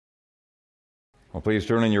Well, please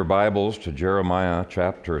turn in your Bibles to Jeremiah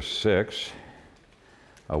chapter 6,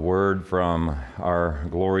 a word from our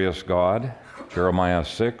glorious God. Jeremiah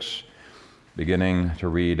 6, beginning to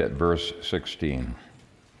read at verse 16.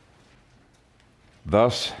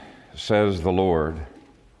 Thus says the Lord,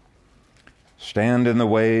 stand in the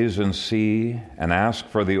ways and see, and ask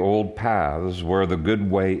for the old paths where the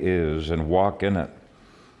good way is, and walk in it.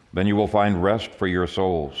 Then you will find rest for your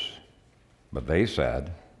souls. But they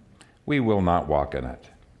said, we will not walk in it.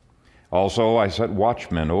 Also I set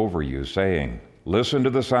watchmen over you, saying, listen to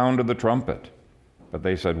the sound of the trumpet. But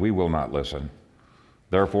they said, we will not listen.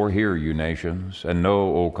 Therefore hear, you nations, and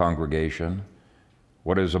know, O congregation,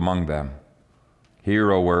 what is among them.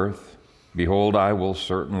 Hear, O earth, behold, I will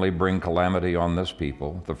certainly bring calamity on this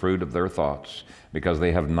people, the fruit of their thoughts, because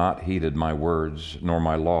they have not heeded my words, nor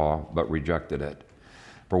my law, but rejected it.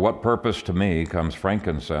 For what purpose to me comes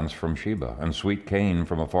frankincense from Sheba, and sweet cane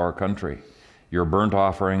from a far country? Your burnt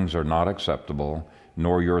offerings are not acceptable,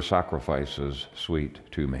 nor your sacrifices sweet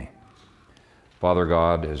to me. Father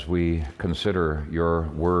God, as we consider your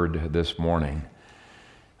word this morning,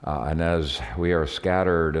 and as we are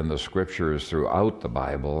scattered in the scriptures throughout the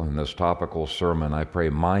Bible in this topical sermon, I pray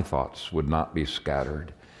my thoughts would not be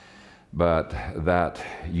scattered, but that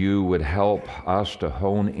you would help us to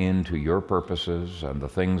hone into your purposes and the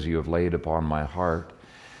things you have laid upon my heart,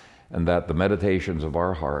 and that the meditations of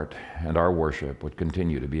our heart and our worship would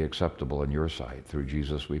continue to be acceptable in your sight. Through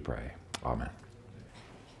Jesus we pray. Amen.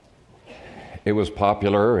 It was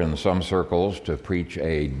popular in some circles to preach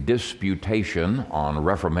a disputation on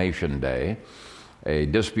Reformation Day. A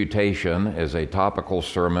disputation is a topical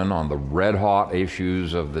sermon on the red-hot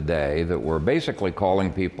issues of the day that were basically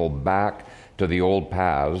calling people back to the old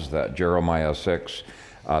paths that Jeremiah 6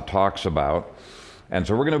 talks about. And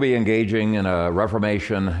so we're going to be engaging in a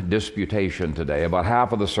Reformation disputation today. About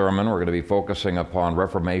half of the sermon we're going to be focusing upon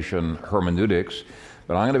Reformation hermeneutics,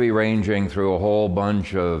 but I'm going to be ranging through a whole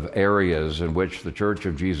bunch of areas in which the Church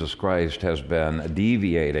of Jesus Christ has been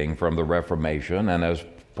deviating from the Reformation, and as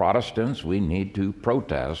Protestants, we need to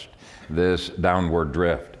protest this downward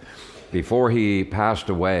drift. Before he passed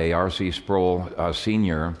away, R.C. Sproul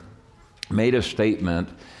Sr. made a statement,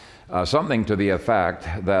 something to the effect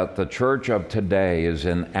that the church of today is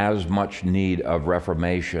in as much need of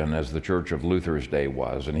reformation as the church of Luther's day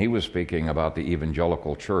was. And he was speaking about the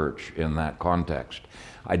evangelical church in that context.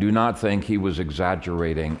 I do not think he was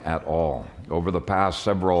exaggerating at all. Over the past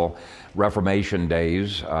several Reformation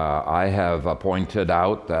days, I have pointed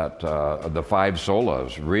out that the five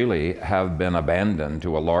solas really have been abandoned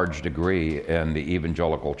to a large degree in the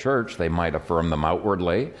evangelical church. They might affirm them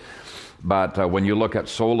outwardly, but when you look at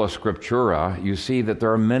sola scriptura, you see that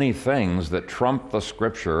there are many things that trump the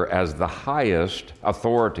scripture as the highest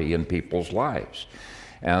authority in people's lives.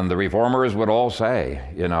 And the reformers would all say,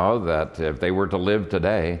 that if they were to live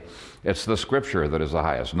today, it's the scripture that is the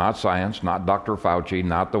highest, not science, not Dr. Fauci,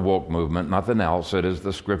 not the woke movement, nothing else. It is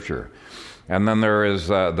the scripture. And then there is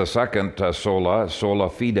the second sola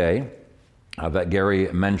fide, that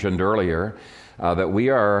Gary mentioned earlier, that we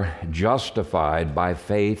are justified by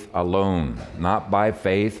faith alone, not by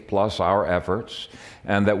faith plus our efforts,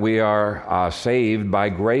 and that we are saved by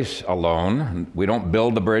grace alone. We don't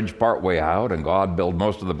build the bridge partway out and God build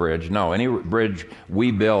most of the bridge. No, any bridge we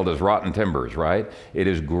build is rotten timbers, right? It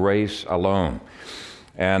is grace alone.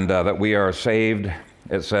 And that we are saved,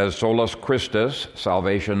 it says, solus Christus,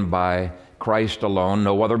 salvation by Christ alone,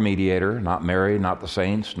 no other mediator, not Mary, not the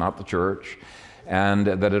saints, not the church. And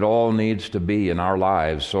that it all needs to be in our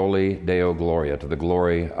lives soli Deo Gloria, to the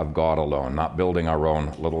glory of God alone, not building our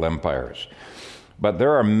own little empires. But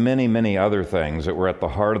there are many, many other things that were at the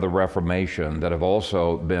heart of the Reformation that have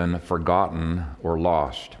also been forgotten or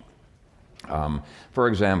lost. For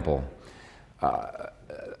example,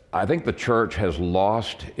 I think the church has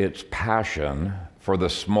lost its passion for the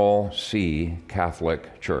small c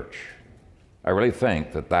Catholic Church. I really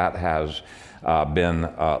think that has been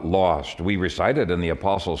lost. We recite it in the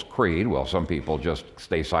Apostles' Creed. Well, some people just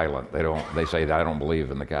stay silent. They say that I don't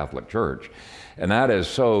believe in the Catholic Church. And that is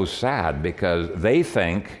so sad because they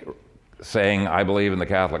think saying I believe in the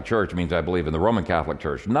Catholic Church means I believe in the Roman Catholic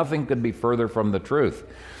Church. Nothing could be further from the truth.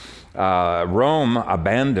 Rome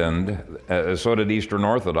abandoned, so did Eastern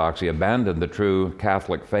Orthodoxy, abandoned the true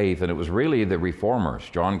Catholic faith, and it was really the reformers,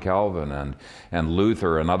 John Calvin and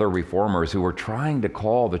Luther and other reformers, who were trying to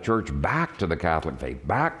call the church back to the Catholic faith,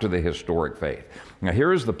 back to the historic faith. Now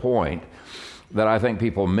here's the point that I think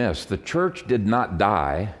people miss. The church did not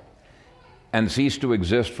die and ceased to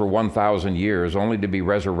exist for 1,000 years, only to be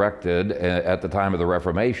resurrected at the time of the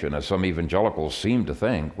Reformation, as some evangelicals seem to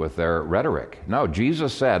think with their rhetoric. No,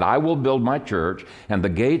 Jesus said, I will build my church, and the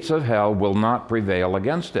gates of hell will not prevail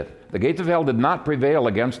against it. The gates of hell did not prevail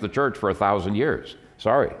against the church for 1,000 years.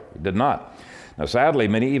 Sorry, it did not. Now, sadly,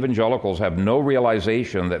 many evangelicals have no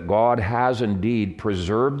realization that God has indeed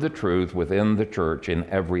preserved the truth within the church in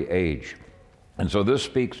every age. And so this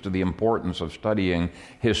speaks to the importance of studying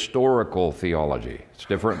historical theology. It's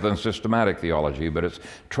different than systematic theology, but it's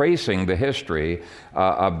tracing the history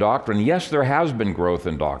of doctrine. Yes, there has been growth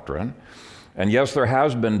in doctrine, and yes, there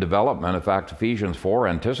has been development. In fact, Ephesians 4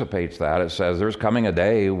 anticipates that. It says there's coming a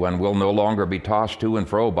day when we'll no longer be tossed to and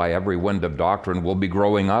fro by every wind of doctrine. We'll be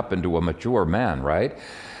growing up into a mature man, right?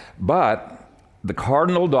 But the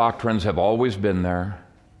cardinal doctrines have always been there,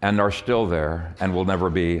 and are still there, and will never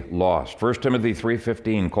be lost. 1 Timothy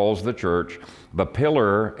 3:15 calls the church the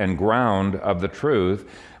pillar and ground of the truth,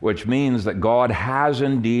 which means that God has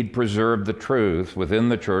indeed preserved the truth within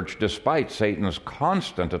the church despite Satan's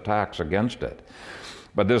constant attacks against it.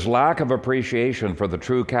 But this lack of appreciation for the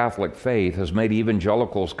true Catholic faith has made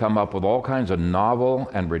evangelicals come up with all kinds of novel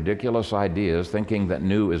and ridiculous ideas, thinking that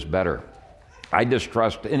new is better. I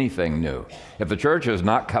distrust anything new. If the church has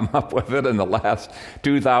not come up with it in the last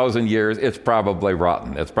 2,000 years, it's probably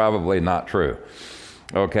rotten. It's probably not true.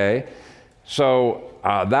 Okay? So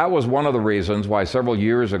that was one of the reasons why several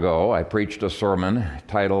years ago I preached a sermon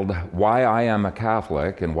titled, Why I Am a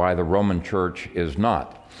Catholic and Why the Roman Church is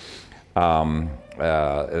Not. The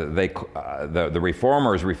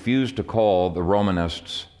Reformers refused to call the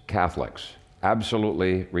Romanists Catholics.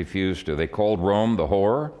 Absolutely refused to. They called Rome the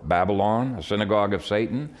whore, Babylon, a synagogue of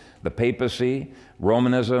Satan, the papacy,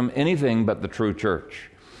 Romanism, anything but the true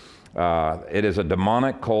church. It is a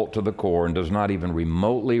demonic cult to the core and does not even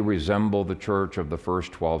remotely resemble the church of the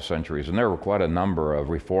first 12 centuries. And there were quite a number of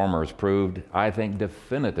reformers proved, I think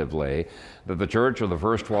definitively, that the church of the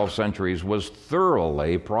first 12 centuries was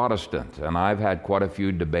thoroughly Protestant. And I've had quite a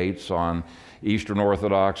few debates on Eastern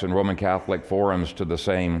Orthodox and Roman Catholic forums to the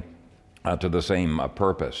same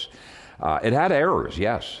purpose. It had errors,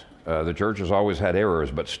 yes. The church has always had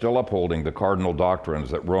errors, but still upholding the cardinal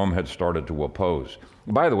doctrines that Rome had started to oppose.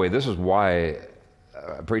 By the way, this is why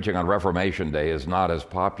preaching on Reformation Day is not as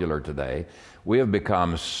popular today. We have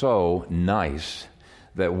become so nice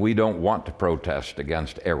that we don't want to protest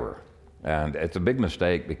against error. And it's a big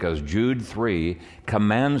mistake because Jude 3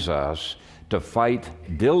 commands us to fight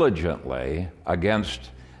diligently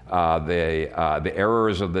against the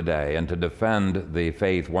errors of the day and to defend the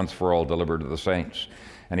faith once for all delivered to the saints.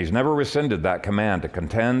 And he's never rescinded that command to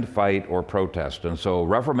contend, fight, or protest. And so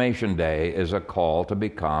Reformation Day is a call to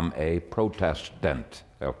become a Protestant,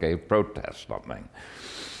 okay? Protest something.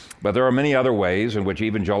 But there are many other ways in which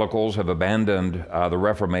evangelicals have abandoned the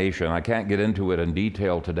Reformation. I can't get into it in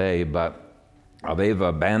detail today, but they've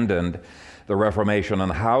abandoned the Reformation on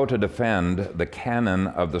how to defend the canon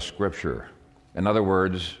of the Scripture. In other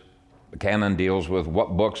words, the canon deals with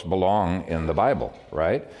what books belong in the Bible,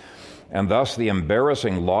 right? And thus the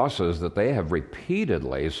embarrassing losses that they have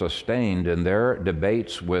repeatedly sustained in their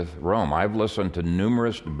debates with Rome. I've listened to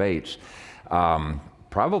numerous debates,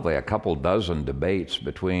 probably a couple dozen debates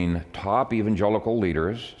between top evangelical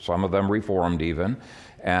leaders, some of them Reformed even,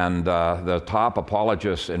 and the top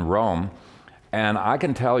apologists in Rome. And I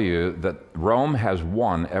can tell you that Rome has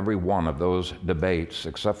won every one of those debates,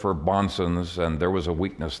 except for Bonson's, and there was a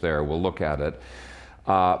weakness there. We'll look at it.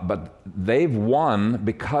 But they've won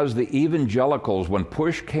because the evangelicals, when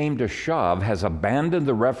push came to shove, has abandoned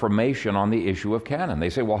the Reformation on the issue of canon. They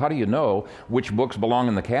say, well, how do you know which books belong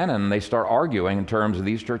in the canon? And they start arguing in terms of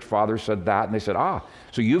these church fathers said that, and they said,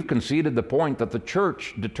 so you've conceded the point that the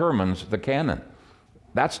church determines the canon.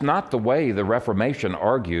 That's not the way the Reformation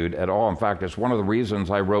argued at all. In fact, it's one of the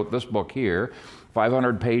reasons I wrote this book here,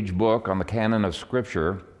 500-page book on the canon of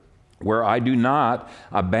Scripture, where I do not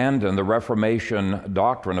abandon the Reformation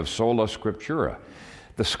doctrine of sola scriptura.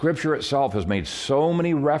 The Scripture itself has made so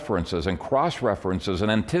many references and cross-references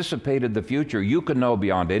and anticipated the future. You can know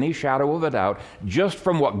beyond any shadow of a doubt, just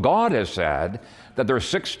from what God has said, that there are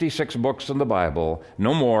 66 books in the Bible,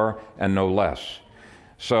 no more and no less.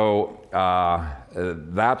 So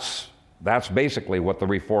that's basically what the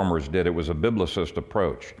Reformers did. It was a biblicist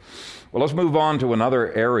approach. Well, let's move on to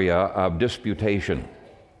another area of disputation.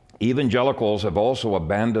 Evangelicals have also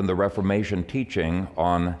abandoned the Reformation teaching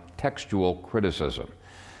on textual criticism.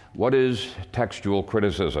 What is textual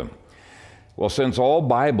criticism? Well, since all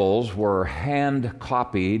Bibles were hand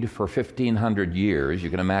copied for 1,500 years, you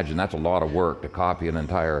can imagine that's a lot of work to copy an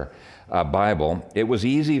entire Bible, it was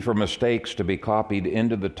easy for mistakes to be copied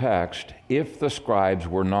into the text if the scribes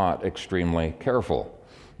were not extremely careful.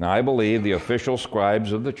 Now, I believe the official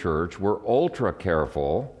scribes of the church were ultra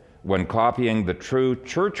careful when copying the true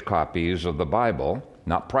church copies of the Bible,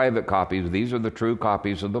 not private copies. These are the true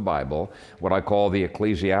copies of the Bible, what I call the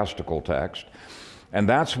ecclesiastical text. And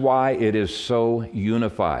that's why it is so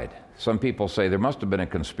unified. Some people say there must have been a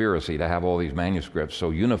conspiracy to have all these manuscripts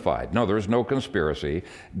so unified. No, there's no conspiracy.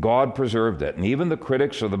 God preserved it. And even the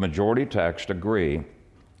critics of the majority text agree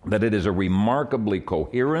that it is a remarkably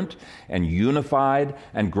coherent and unified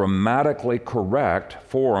and grammatically correct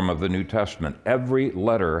form of the New Testament. Every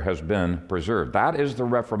letter has been preserved. That is the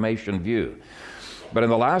Reformation view. But in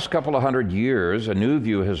the last couple of hundred years, a new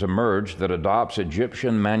view has emerged that adopts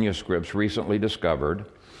Egyptian manuscripts recently discovered,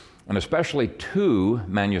 and especially two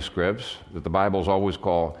manuscripts that the Bibles always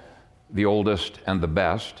call the oldest and the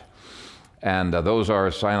best, and those are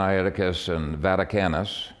Sinaiticus and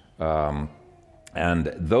Vaticanus.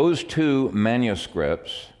 And those two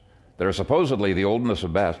manuscripts that are supposedly the oldest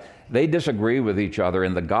and best, they disagree with each other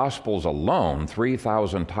in the Gospels alone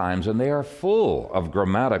 3,000 times, and they are full of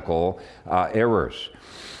grammatical errors.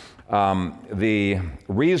 The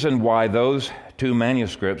reason why those two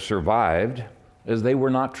manuscripts survived is they were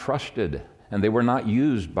not trusted, and they were not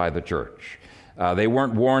used by the church. They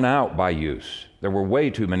weren't worn out by use. There were way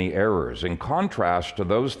too many errors. In contrast to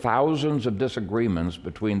those thousands of disagreements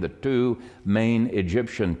between the two main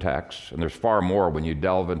Egyptian texts, and there's far more when you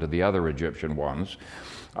delve into the other Egyptian ones,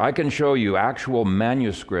 I can show you actual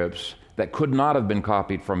manuscripts that could not have been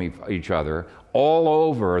copied from each other all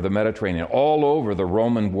over the Mediterranean, all over the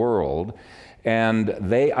Roman world, and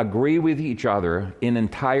they agree with each other in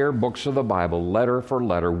entire books of the Bible, letter for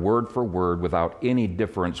letter, word for word, without any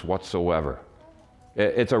difference whatsoever.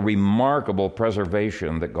 It's a remarkable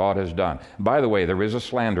preservation that God has done. By the way, there is a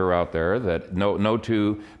slander out there that no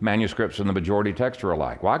two manuscripts in the majority text are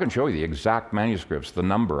alike. Well, I can show you the exact manuscripts, the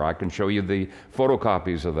number. I can show you the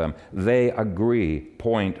photocopies of them. They agree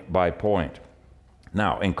point by point.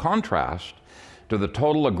 Now, in contrast to the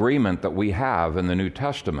total agreement that we have in the New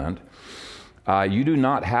Testament, you do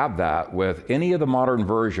not have that with any of the modern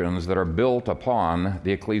versions that are built upon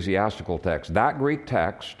the ecclesiastical text. That Greek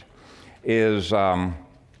text is a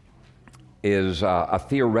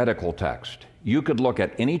theoretical text. You could look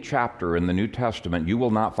at any chapter in the New Testament, you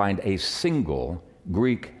will not find a single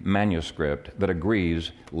Greek manuscript that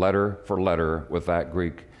agrees letter for letter with that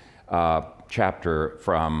Greek chapter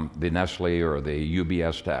from the Nestle or the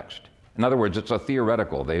UBS text. In other words, it's a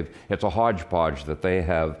theoretical. It's a hodgepodge that they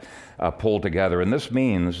have pulled together. And this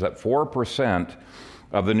means that 4%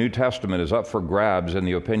 of the New Testament is up for grabs in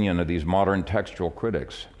the opinion of these modern textual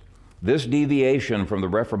critics. This deviation from the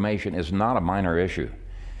Reformation is not a minor issue.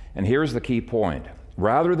 And here's the key point.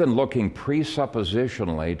 Rather than looking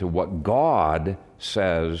presuppositionally to what God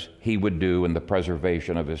says he would do in the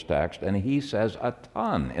preservation of his text, and he says a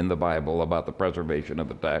ton in the Bible about the preservation of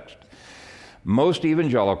the text, most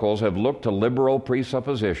evangelicals have looked to liberal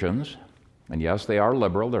presuppositions, and yes, they are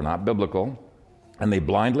liberal, they're not biblical, and they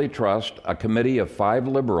blindly trust a committee of 5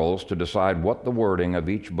 liberals to decide what the wording of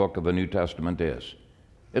each book of the New Testament is.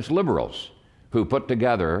 It's liberals who put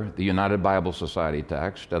together the United Bible Society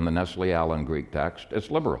text and the Nestle Allen Greek text. It's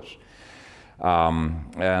liberals.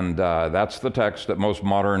 That's the text that most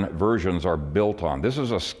modern versions are built on. This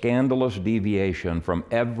is a scandalous deviation from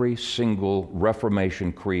every single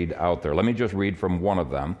Reformation creed out there. Let me just read from one of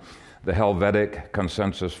them, the Helvetic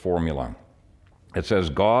Consensus Formula. It says,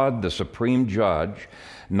 God, the supreme judge,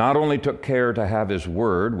 not only took care to have his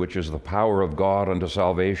word, which is the power of God unto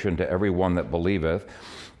salvation to every one that believeth,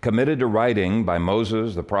 committed to writing by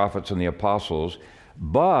Moses, the prophets, and the apostles,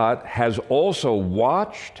 but has also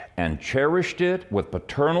watched and cherished it with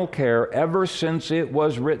paternal care ever since it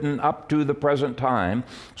was written up to the present time,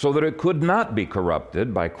 so that it could not be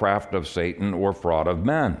corrupted by craft of Satan or fraud of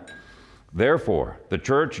men. Therefore, the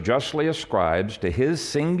church justly ascribes to his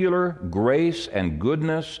singular grace and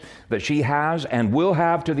goodness that she has and will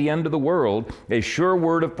have to the end of the world a sure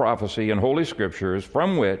word of prophecy in Holy Scriptures,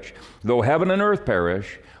 from which, though heaven and earth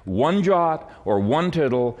perish, one jot or one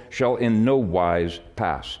tittle shall in no wise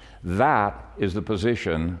pass. That is the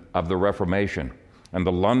position of the Reformation. And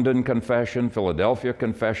the London Confession, Philadelphia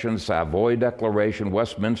Confession, Savoy Declaration,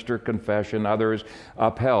 Westminster Confession, others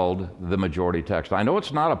upheld the majority text. I know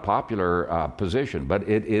it's not a popular position, but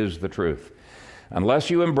it is the truth. Unless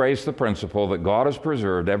you embrace the principle that God has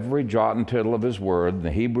preserved every jot and tittle of his word,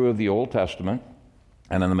 the Hebrew of the Old Testament,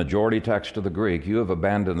 and in the majority text of the Greek, you have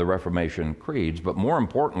abandoned the Reformation creeds, but more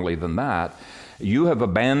importantly than that, you have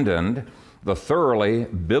abandoned the thoroughly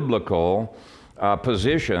biblical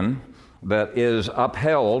position that is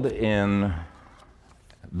upheld in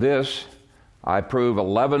this. I prove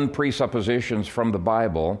 11 presuppositions from the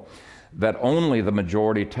Bible that only the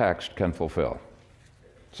majority text can fulfill.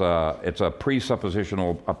 It's a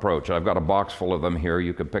presuppositional approach. I've got a box full of them here.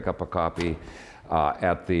 You can pick up a copy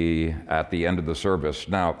at the end of the service.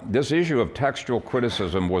 Now, this issue of textual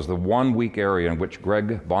criticism was the one weak area in which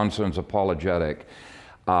Greg Bahnsen's apologetic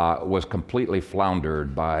was completely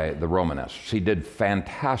floundered by the Romanists. He did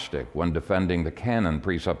fantastic when defending the canon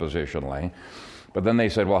presuppositionally, but then they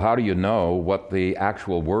said, well, how do you know what the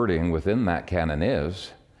actual wording within that canon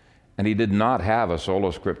is? And he did not have a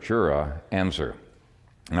sola scriptura answer.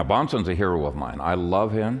 Now, Bahnsen's a hero of mine. I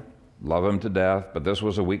love him to death, but this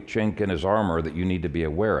was a weak chink in his armor that you need to be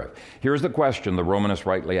aware of. Here's the question the Romanists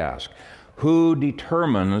rightly ask. Who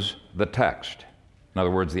determines the text? In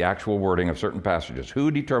other words, the actual wording of certain passages.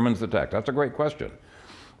 Who determines the text? That's a great question.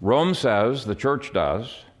 Rome says the church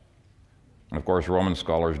does. And of course, Roman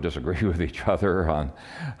scholars disagree with each other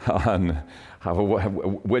on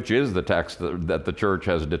which is the text that the church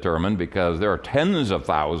has determined, because there are tens of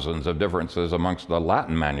thousands of differences amongst the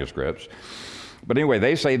Latin manuscripts. But anyway,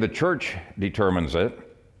 they say the church determines it,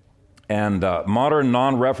 and modern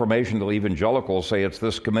non-Reformation evangelicals say it's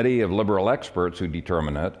this committee of liberal experts who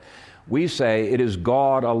determine it. We say it is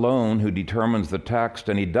God alone who determines the text,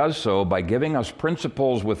 and he does so by giving us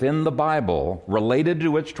principles within the Bible related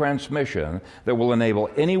to its transmission that will enable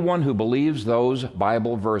anyone who believes those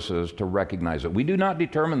Bible verses to recognize it. We do not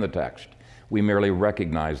determine the text. We merely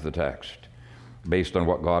recognize the text based on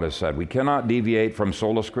what God has said. We cannot deviate from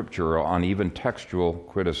sola scriptura on even textual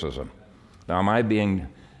criticism. Now, am I being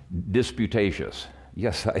disputatious?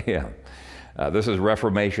 Yes, I am. This is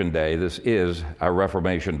Reformation Day. This is a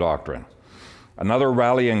Reformation doctrine. Another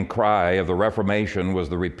rallying cry of the Reformation was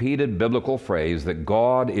the repeated biblical phrase that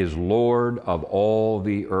God is Lord of all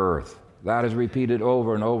the earth. That is repeated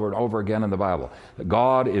over and over and over again in the Bible. That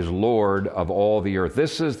God is Lord of all the earth.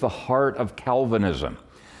 This is the heart of Calvinism.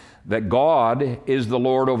 That God is the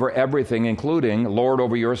Lord over everything, including Lord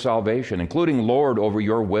over your salvation, including Lord over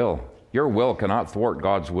your will. Your will cannot thwart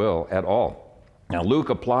God's will at all. Now, Luke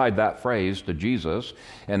applied that phrase to Jesus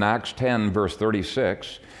in Acts 10, verse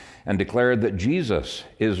 36, and declared that Jesus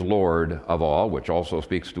is Lord of all, which also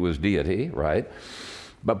speaks to his deity, right?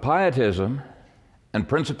 But pietism and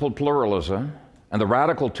principled pluralism and the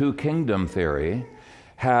radical two-kingdom theory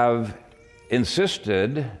have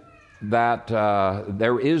insisted that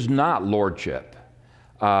there is not lordship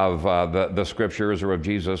of the Scriptures or of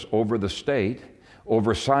Jesus over the state,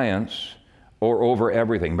 over science, or over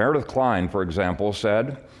everything. Meredith Kline, for example,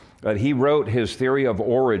 said that he wrote his theory of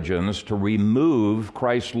origins to remove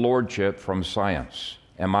Christ's lordship from science.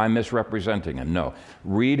 Am I misrepresenting him? No.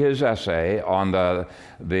 Read his essay on the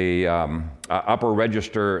upper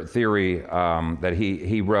register theory that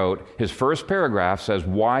he wrote. His first paragraph says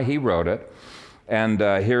why he wrote it, and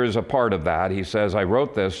here's a part of that. He says, I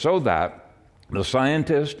wrote this so that the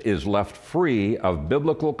scientist is left free of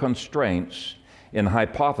biblical constraints in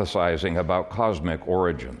hypothesizing about cosmic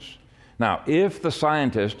origins. Now, if the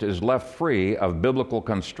scientist is left free of biblical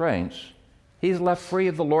constraints, he's left free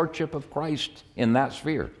of the lordship of Christ in that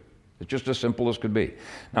sphere. It's just as simple as could be.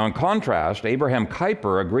 Now, in contrast, Abraham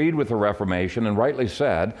Kuyper agreed with the Reformation and rightly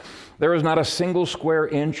said, there is not a single square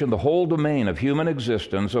inch in the whole domain of human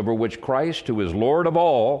existence over which Christ, who is Lord of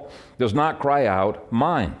all, does not cry out,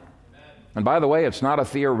 mine. And by the way, it's not a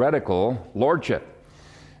theoretical lordship.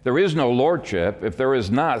 There is no lordship if there is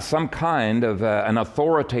not some kind of an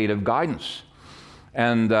authoritative guidance.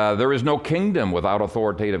 And there is no kingdom without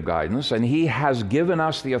authoritative guidance, and he has given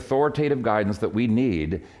us the authoritative guidance that we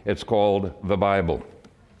need. It's called the Bible.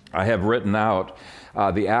 I have written out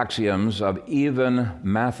the axioms of even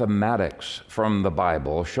mathematics from the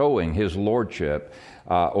Bible, showing his lordship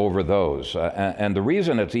over those. And the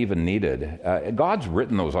reason it's even needed, God's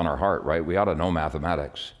written those on our heart, right? We ought to know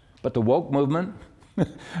mathematics. But the woke movement,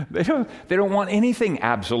 they don't want anything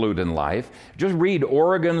absolute in life. Just read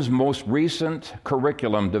Oregon's most recent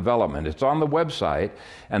curriculum development. It's on the website,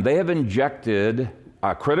 and they have injected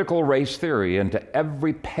critical race theory into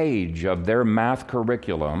every page of their math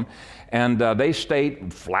curriculum, and they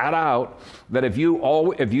state flat out that if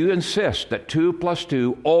you insist that 2 +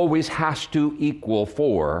 2 always has to equal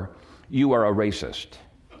 4, you are a racist.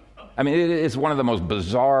 I mean, it's one of the most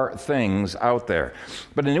bizarre things out there.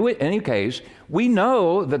 But in any case, We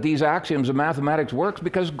know that these axioms of mathematics works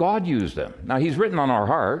because God used them. Now, He's written on our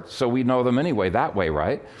hearts, so we know them anyway that way,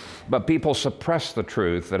 right? But people suppress the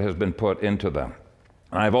truth that has been put into them.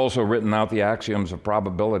 I've also written out the axioms of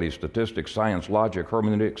probability, statistics, science, logic,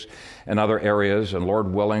 hermeneutics, and other areas, and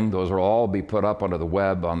Lord willing, those will all be put up onto the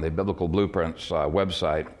web on the Biblical Blueprints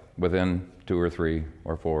website within 2 or 3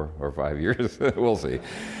 or 4 or 5 years. We'll see.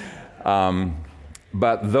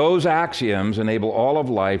 But those axioms enable all of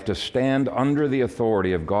life to stand under the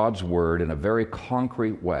authority of God's Word in a very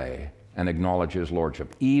concrete way and acknowledge His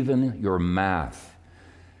Lordship. Even your math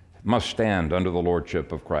must stand under the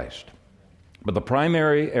Lordship of Christ. But the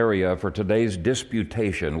primary area for today's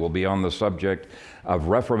disputation will be on the subject of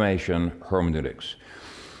Reformation hermeneutics.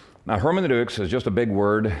 Now, hermeneutics is just a big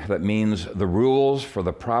word that means the rules for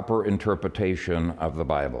the proper interpretation of the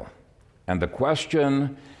Bible. And the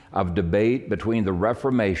question of debate between the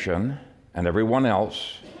Reformation and everyone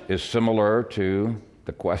else is similar to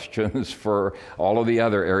the questions for all of the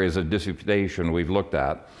other areas of disputation we've looked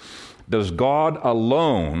at. Does God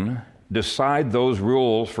alone decide those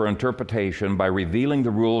rules for interpretation by revealing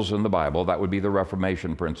the rules in the Bible? That would be the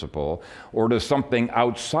Reformation principle. Or does something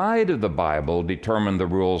outside of the Bible determine the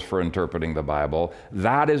rules for interpreting the Bible?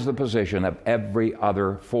 That is the position of every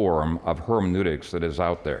other form of hermeneutics that is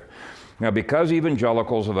out there. Now, because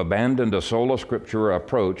evangelicals have abandoned a sola scriptura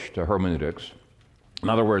approach to hermeneutics, in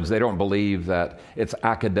other words, they don't believe that it's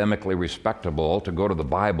academically respectable to go to the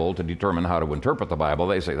Bible to determine how to interpret the Bible.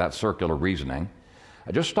 They say that's circular reasoning.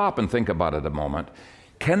 Just stop and think about it a moment.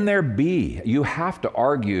 Can there be, you have to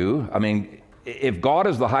argue, if God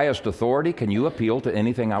is the highest authority, can you appeal to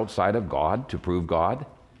anything outside of God to prove God?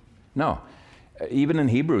 No. Even in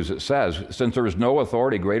Hebrews it says, since there is no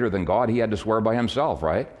authority greater than God, He had to swear by Himself,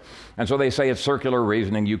 right? And so they say it's circular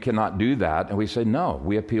reasoning, you cannot do that. And we say, no,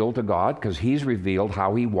 we appeal to God because He's revealed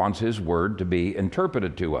how He wants His Word to be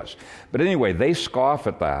interpreted to us. But anyway, they scoff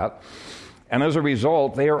at that. And as a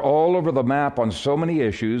result, they are all over the map on so many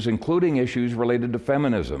issues, including issues related to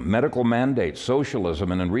feminism, medical mandates,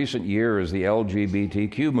 socialism, and in recent years, the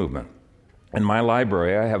LGBTQ movement. In my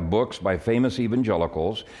library, I have books by famous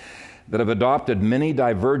evangelicals that have adopted many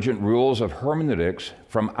divergent rules of hermeneutics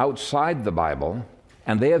from outside the Bible,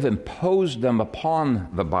 and they have imposed them upon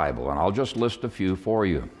the Bible. And I'll just list a few for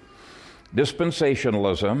you.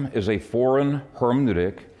 Dispensationalism is a foreign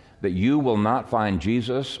hermeneutic that you will not find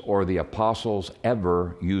Jesus or the apostles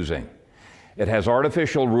ever using. It has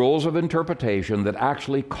artificial rules of interpretation that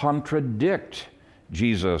actually contradict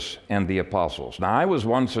Jesus and the apostles. Now, I was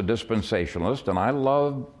once a dispensationalist, and I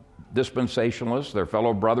love dispensationalists, they're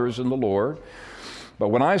fellow brothers in the Lord. But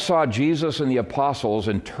when I saw Jesus and the apostles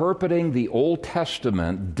interpreting the Old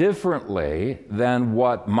Testament differently than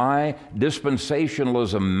what my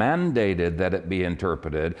dispensationalism mandated that it be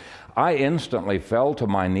interpreted, I instantly fell to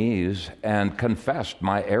my knees and confessed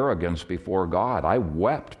my arrogance before God. I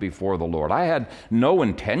wept before the Lord. I had no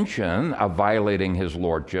intention of violating His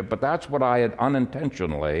Lordship, but that's what I had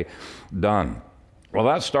unintentionally done. Well,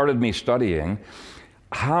 that started me studying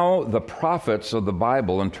how the prophets of the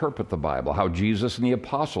Bible interpret the Bible, how Jesus and the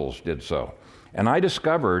apostles did so. And I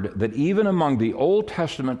discovered that even among the Old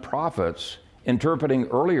Testament prophets interpreting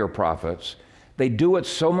earlier prophets, they do it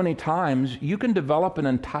so many times, you can develop an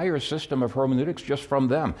entire system of hermeneutics just from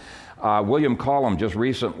them. William Collum just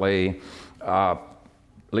recently, at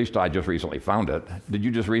least I just recently found it. Did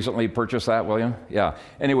you just recently purchase that, William? Yeah.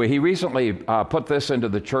 Anyway, he recently put this into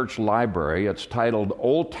the church library. It's titled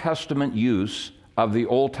Old Testament Use of the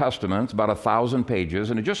Old Testament. It's about 1,000 pages,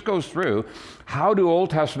 and it just goes through how do Old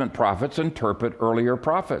Testament prophets interpret earlier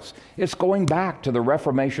prophets. It's going back to the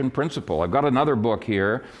Reformation principle. I've got another book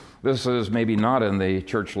here. This is maybe not in the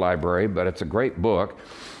church library, but it's a great book.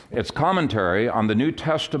 It's commentary on the New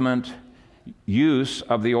Testament use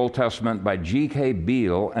of the Old Testament by G.K.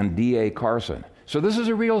 Beale and D.A. Carson. So this is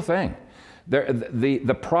a real thing.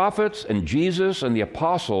 The prophets and Jesus and the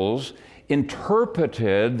apostles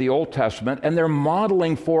interpreted the Old Testament, and they're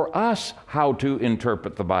modeling for us how to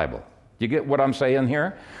interpret the Bible. You get what I'm saying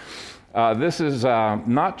here? This is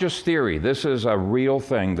not just theory. This is a real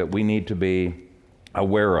thing that we need to be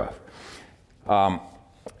aware of.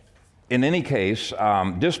 In any case,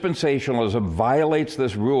 dispensationalism violates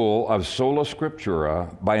this rule of sola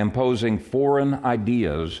scriptura by imposing foreign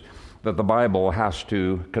ideas that the Bible has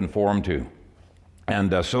to conform to.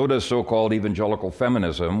 And so does so-called evangelical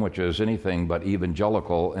feminism, which is anything but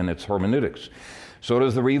evangelical in its hermeneutics. So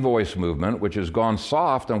does the Revoice movement, which has gone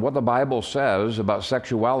soft on what the Bible says about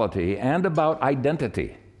sexuality and about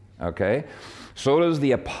identity. Okay? So does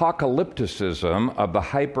the apocalypticism of the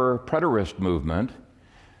hyper-preterist movement,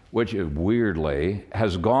 which weirdly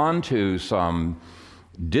has gone to some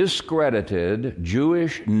discredited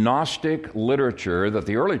Jewish Gnostic literature that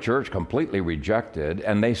the early church completely rejected,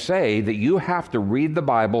 and they say that you have to read the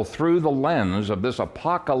Bible through the lens of this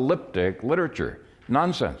apocalyptic literature.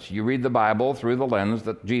 Nonsense. You read the Bible through the lens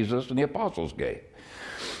that Jesus and the apostles gave.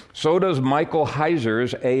 So does Michael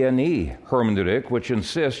Heiser's A&E hermeneutic, which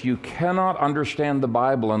insists you cannot understand the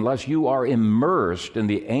Bible unless you are immersed in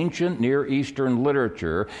the ancient Near Eastern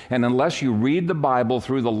literature and unless you read the Bible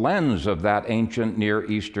through the lens of that ancient Near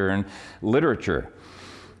Eastern literature.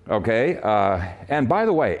 Okay? And by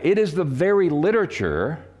the way, it is the very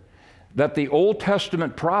literature that the Old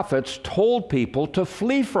Testament prophets told people to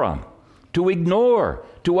flee from, to ignore,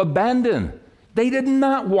 to abandon. They did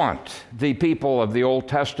not want the people of the Old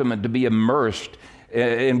Testament to be immersed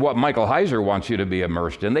in what Michael Heiser wants you to be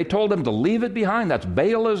immersed in. They told them to leave it behind. That's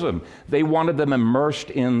Baalism. They wanted them immersed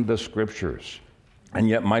in the Scriptures. And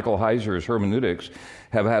yet Michael Heiser's hermeneutics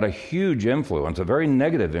have had a huge influence, a very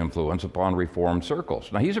negative influence upon Reformed circles.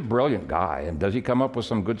 Now, he's a brilliant guy, and does he come up with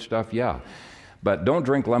some good stuff? Yeah. But don't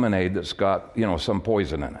drink lemonade that's got, some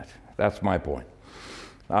poison in it. That's my point.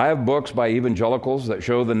 I have books by evangelicals that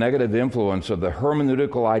show the negative influence of the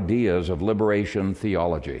hermeneutical ideas of liberation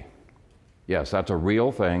theology. Yes, that's a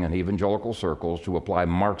real thing in evangelical circles to apply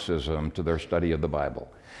Marxism to their study of the Bible.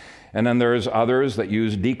 And then there's others that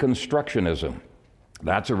use deconstructionism.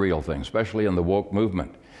 That's a real thing, especially in the woke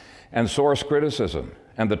movement. And source criticism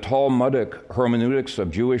and the Talmudic hermeneutics of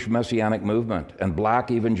Jewish Messianic movement and black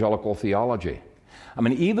evangelical theology. I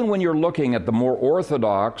mean, even when you're looking at the more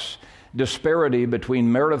orthodox disparity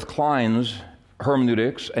between Meredith Klein's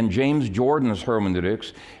hermeneutics and James Jordan's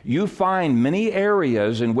hermeneutics, you find many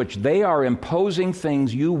areas in which they are imposing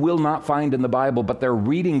things you will not find in the Bible, but they're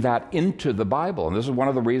reading that into the Bible. And this is one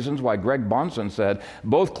of the reasons why Greg Bonson said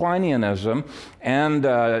both Kleinianism and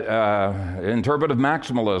interpretive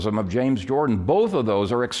maximalism of James Jordan, both of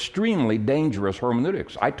those are extremely dangerous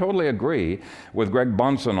hermeneutics. I totally agree with Greg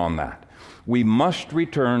Bonson on that. We must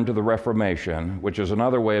return to the Reformation, which is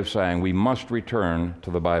another way of saying we must return to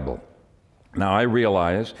the Bible. Now, I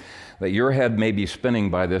realize that your head may be spinning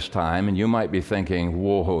by this time, and you might be thinking,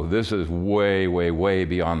 whoa, this is way, way, way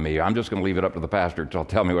beyond me. I'm just going to leave it up to the pastor to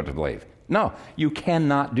tell me what to believe. No, you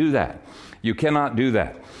cannot do that. You cannot do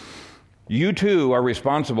that. You too are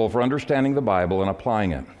responsible for understanding the Bible and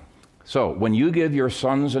applying it. So, when you give your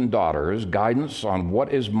sons and daughters guidance on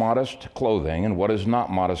what is modest clothing and what is not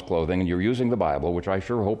modest clothing, and you're using the Bible, which I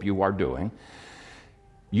sure hope you are doing,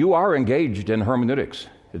 you are engaged in hermeneutics.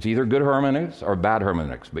 It's either good hermeneutics or bad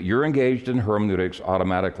hermeneutics, but you're engaged in hermeneutics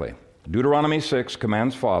automatically. Deuteronomy 6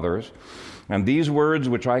 commands fathers, and these words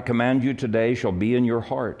which I command you today shall be in your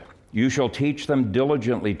heart. You shall teach them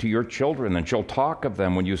diligently to your children, and shall talk of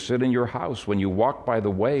them when you sit in your house, when you walk by the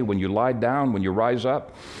way, when you lie down, when you rise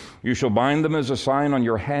up. You shall bind them as a sign on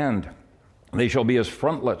your hand. They shall be as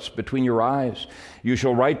frontlets between your eyes. You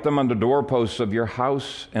shall write them on the doorposts of your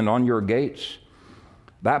house and on your gates.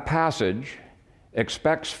 That passage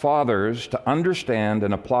expects fathers to understand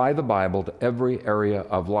and apply the Bible to every area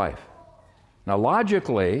of life. Now,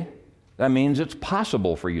 logically, that means it's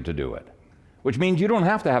possible for you to do it, which means you don't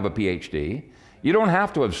have to have a PhD. You don't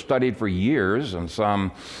have to have studied for years in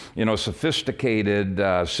some,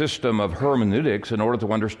 sophisticated system of hermeneutics in order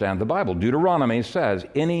to understand the Bible. Deuteronomy says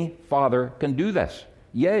any father can do this.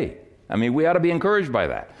 Yay. I mean, we ought to be encouraged by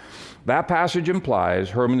that. That passage implies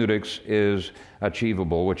hermeneutics is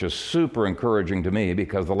achievable, which is super encouraging to me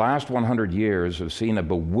because the last 100 years have seen a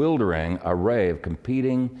bewildering array of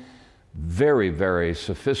competing, very, very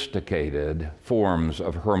sophisticated forms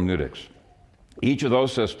of hermeneutics. Each of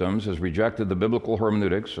those systems has rejected the biblical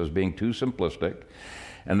hermeneutics as being too simplistic,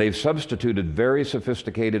 and they've substituted very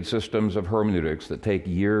sophisticated systems of hermeneutics that take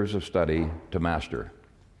years of study to master.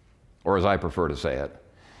 Or as I prefer to say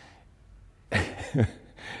it,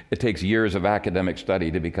 it takes years of academic study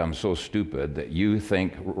to become so stupid that you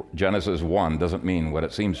think Genesis 1 doesn't mean what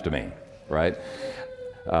it seems to mean, right?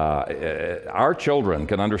 Our children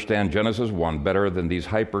can understand Genesis 1 better than these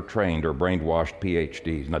hyper-trained or brainwashed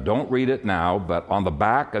PhDs. Now, don't read it now, but on the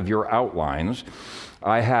back of your outlines,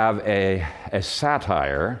 I have a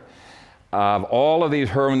satire of all of these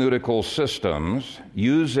hermeneutical systems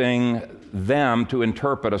using them to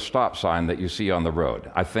interpret a stop sign that you see on the road.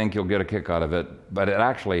 I think you'll get a kick out of it, but it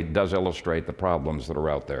actually does illustrate the problems that are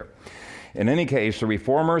out there. In any case, the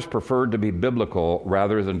Reformers preferred to be biblical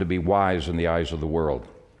rather than to be wise in the eyes of the world.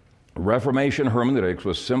 Reformation hermeneutics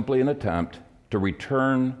was simply an attempt to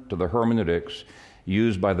return to the hermeneutics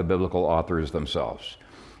used by the biblical authors themselves.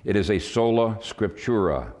 It is a sola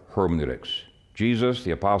scriptura hermeneutics. Jesus, the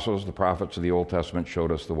apostles, the prophets of the Old Testament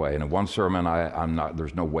showed us the way. And in one sermon,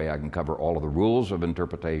 there's no way I can cover all of the rules of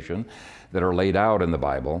interpretation that are laid out in the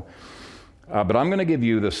Bible. But I'm going to give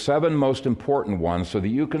you the 7 most important ones so that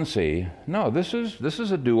you can see, no, this is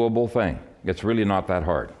a doable thing. It's really not that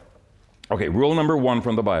hard. Okay, rule number 1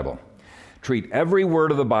 from the Bible. Treat every word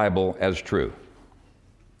of the Bible as true.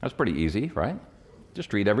 That's pretty easy, right? Just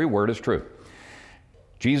treat every word as true.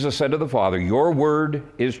 Jesus said to the Father, your word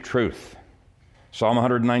is truth. Psalm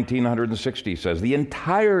 119, 160 says, the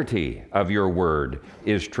entirety of your word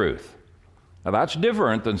is truth. Now that's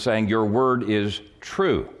different than saying your word is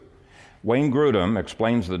true. Wayne Grudem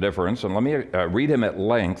explains the difference, and let me read him at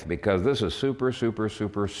length because this is super, super,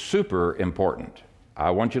 super, super important. I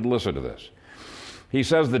want you to listen to this. He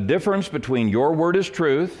says the difference between your word is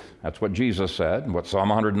truth, that's what Jesus said, and what Psalm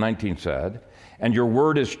 119 said, and your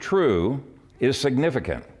word is true is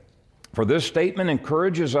significant. For this statement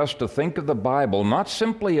encourages us to think of the Bible not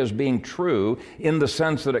simply as being true in the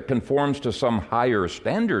sense that it conforms to some higher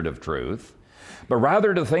standard of truth, but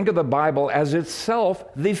rather to think of the Bible as itself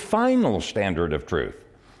the final standard of truth.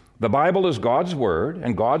 The Bible is God's Word,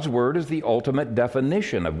 and God's Word is the ultimate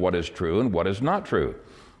definition of what is true and what is not true.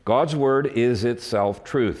 God's Word is itself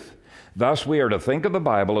truth. Thus, we are to think of the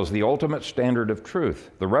Bible as the ultimate standard of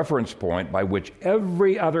truth, the reference point by which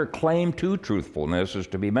every other claim to truthfulness is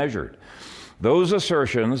to be measured. Those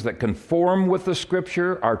assertions that conform with the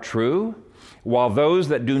Scripture are true, while those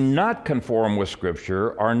that do not conform with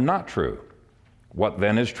Scripture are not true. What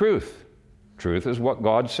then is truth? Truth is what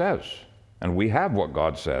God says, and we have what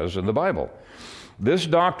God says in the Bible. This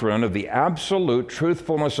doctrine of the absolute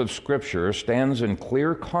truthfulness of Scripture stands in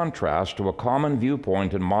clear contrast to a common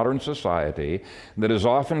viewpoint in modern society that is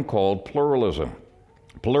often called pluralism.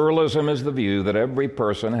 Pluralism is the view that every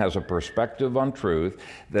person has a perspective on truth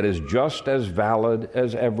that is just as valid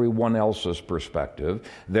as everyone else's perspective.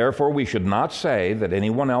 Therefore, we should not say that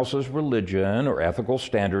anyone else's religion or ethical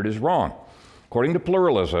standard is wrong. According to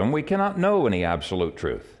pluralism, we cannot know any absolute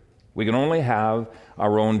truth. We can only have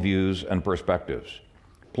our own views and perspectives.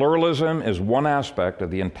 Pluralism is one aspect of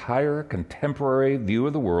the entire contemporary view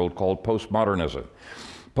of the world called postmodernism.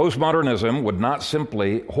 Postmodernism would not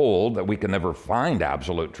simply hold that we can never find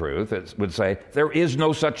absolute truth. It would say there is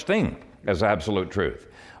no such thing as absolute truth.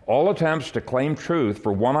 All attempts to claim truth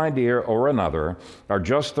for one idea or another are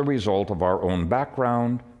just the result of our own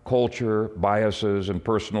background, culture, biases, and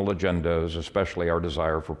personal agendas, especially our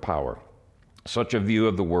desire for power. Such a view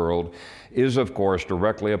of the world is, of course,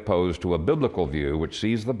 directly opposed to a biblical view which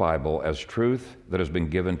sees the Bible as truth that has been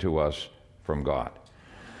given to us from God.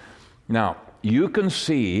 Now, you can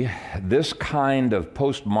see this kind of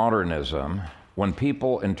postmodernism when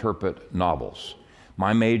people interpret novels.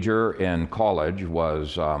 My major in college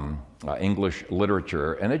was English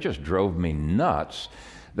literature, and it just drove me nuts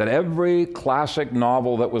that every classic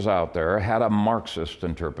novel that was out there had a Marxist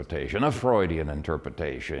interpretation, a Freudian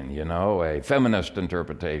interpretation, a feminist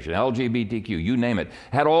interpretation, LGBTQ, you name it,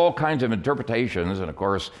 had all kinds of interpretations. And of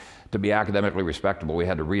course, to be academically respectable, we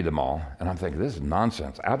had to read them all. And I'm thinking, this is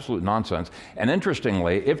nonsense, absolute nonsense. And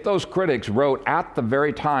interestingly, if those critics wrote at the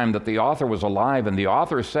very time that the author was alive and the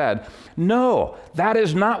author said, no, that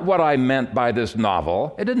is not what I meant by this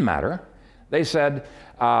novel, it didn't matter. They said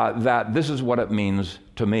that this is what it means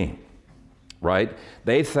to me, right?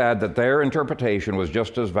 They said that their interpretation was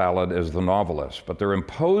just as valid as the novelist, but they're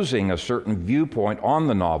imposing a certain viewpoint on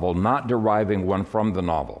the novel, not deriving one from the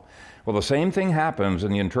novel. Well, the same thing happens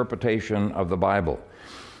in the interpretation of the Bible.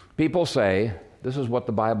 People say, this is what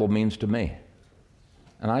the Bible means to me.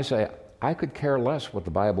 And I say, I could care less what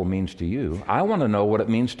the Bible means to you. I want to know what it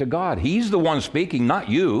means to God. He's the one speaking, not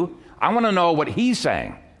you. I want to know what He's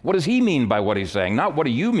saying. What does He mean by what He's saying? Not what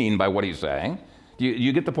do you mean by what He's saying? Do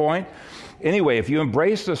you get the point? Anyway, if you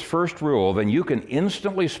embrace this first rule, then you can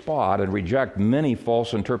instantly spot and reject many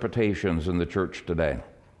false interpretations in the church today.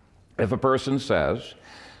 If a person says,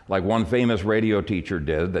 like one famous radio teacher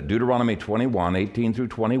did, that Deuteronomy 21, 18 through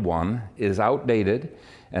 21 is outdated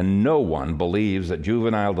and no one believes that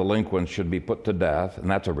juvenile delinquents should be put to death, and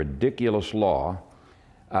that's a ridiculous law,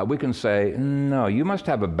 we can say, no, you must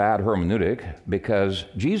have a bad hermeneutic, because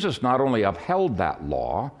Jesus not only upheld that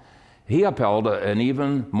law, He upheld an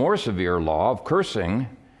even more severe law of cursing,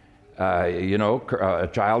 a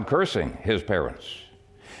child cursing his parents.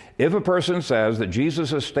 If a person says that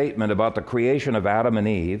Jesus' statement about the creation of Adam and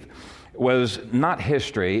Eve was not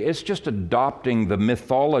history, it's just adopting the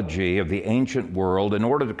mythology of the ancient world in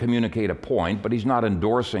order to communicate a point, but he's not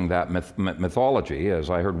endorsing that mythology, as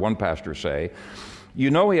I heard one pastor say,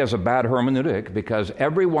 you know he has a bad hermeneutic, because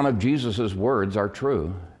every one of Jesus' words are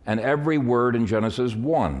true, and every word in Genesis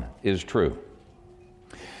 1 is true.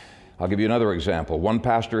 I'll give you another example. One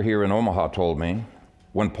pastor here in Omaha told me,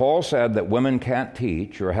 when Paul said that women can't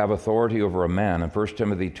teach or have authority over a man in 1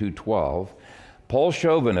 Timothy 2:12, Paul's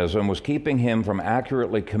chauvinism was keeping him from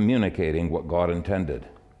accurately communicating what God intended.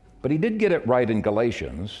 But he did get it right in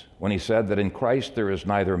Galatians when he said that in Christ there is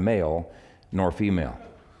neither male nor female.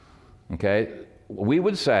 Okay? We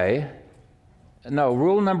would say, no,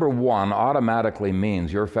 rule number one automatically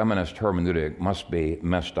means your feminist hermeneutic must be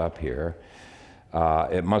messed up here.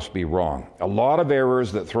 It must be wrong. A lot of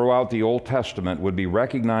errors that throw out the Old Testament would be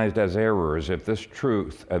recognized as errors if this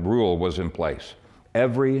truth, a rule, was in place.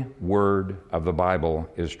 Every word of the Bible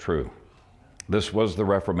is true. This was the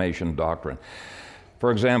Reformation doctrine.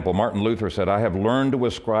 For example, Martin Luther said, I have learned to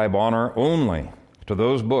ascribe honor only to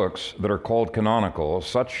those books that are called canonical,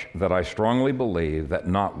 such that I strongly believe that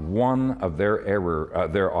not one of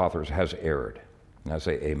their authors has erred. And I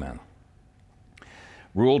say amen.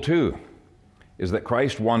 Rule 2 is that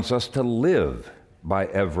Christ wants us to live by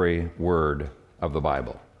every word of the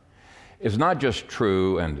Bible. It's not just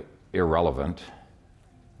true and irrelevant,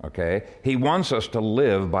 okay? He wants us to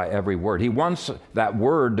live by every word. He wants that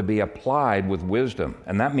word to be applied with wisdom,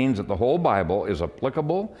 and that means that the whole Bible is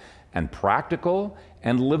applicable and practical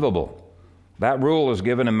and livable. That rule is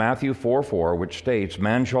given in Matthew 4:4, which states,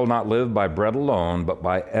 man shall not live by bread alone, but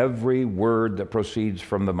by every word that proceeds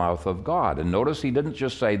from the mouth of God. And notice he didn't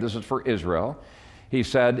just say this is for Israel. He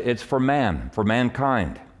said it's for man, for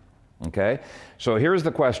mankind. Okay? So here's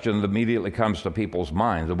the question that immediately comes to people's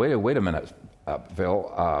minds. Wait a minute, Phil.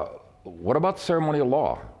 What about the ceremonial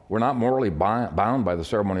law? We're not morally bound by the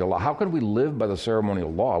ceremonial law. How could we live by the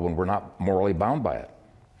ceremonial law when we're not morally bound by it?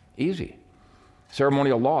 Easy.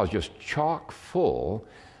 Ceremonial law is just chock full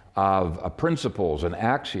of principles and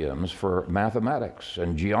axioms for mathematics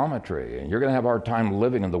and geometry. And you're going to have a hard time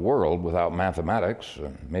living in the world without mathematics.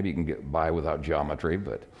 And maybe you can get by without geometry,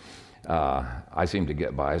 but I seem to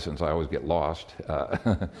get by since I always get lost.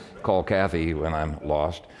 Call Kathy when I'm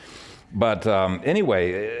lost. But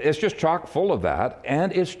anyway, it's just chock full of that,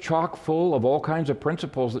 and it's chock full of all kinds of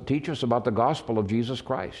principles that teach us about the gospel of Jesus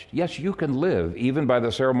Christ. Yes, you can live even by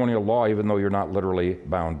the ceremonial law, even though you're not literally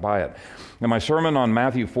bound by it. In my sermon on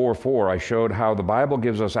Matthew 4:4, I showed how the Bible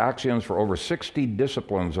gives us axioms for over 60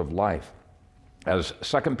 disciplines of life. As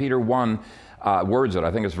 2 Peter 1 words it,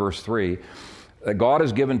 I think it's verse 3, that God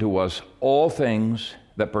has given to us all things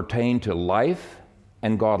that pertain to life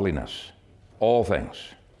and godliness. All things.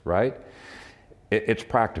 Right? It's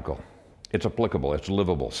practical. It's applicable. It's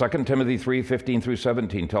livable. 2 Timothy 3:15 through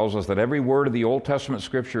 17 tells us that every word of the Old Testament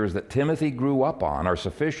scriptures that Timothy grew up on are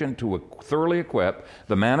sufficient to thoroughly equip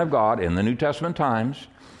the man of God in the New Testament times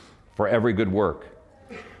for every good work.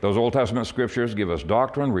 Those Old Testament scriptures give us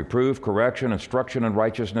doctrine, reproof, correction, instruction in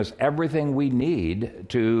righteousness, everything we need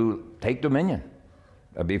to take dominion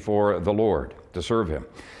before the Lord, to serve Him.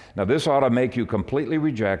 Now, this ought to make you completely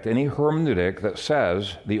reject any hermeneutic that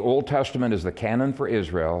says the Old Testament is the canon for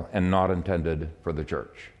Israel and not intended for the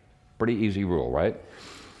church. Pretty easy rule, right?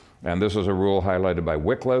 And this is a rule highlighted by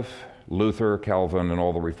Wycliffe, Luther, Calvin, and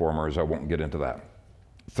all the reformers. I won't get into that.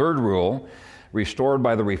 Third rule, restored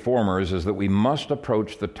by the reformers, is that we must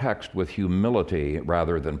approach the text with humility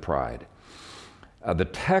rather than pride. The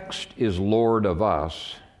text is Lord of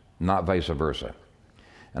us, not vice versa.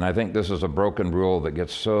 And I think this is a broken rule that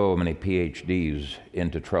gets so many PhDs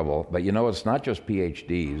into trouble. But you know, it's not just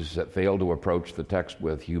PhDs that fail to approach the text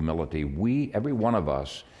with humility. Every one of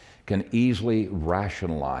us, can easily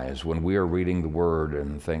rationalize when we are reading the Word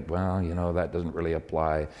and think, well, you know, that doesn't really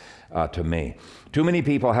apply to me. Too many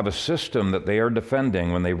people have a system that they are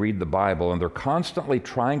defending when they read the Bible, and they're constantly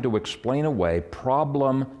trying to explain away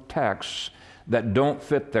problem texts that don't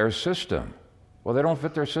fit their system. Well, they don't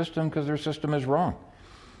fit their system because their system is wrong.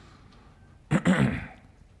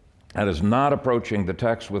 That is not approaching the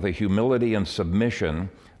text with a humility and submission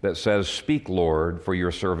that says, "Speak, Lord, for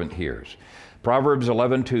your servant hears." Proverbs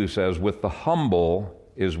 11:2 says, "With the humble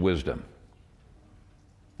is wisdom."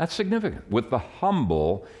 That's significant. With the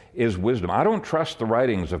humble is wisdom. I don't trust the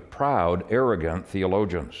writings of proud, arrogant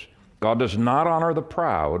theologians. God does not honor the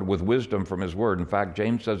proud with wisdom from His Word. In fact,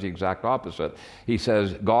 James says the exact opposite. He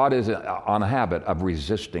says God is on a habit of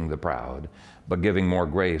resisting the proud, but giving more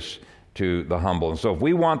grace to the humble. And so if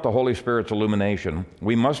we want the Holy Spirit's illumination,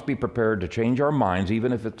 we must be prepared to change our minds,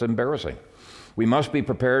 even if it's embarrassing. We must be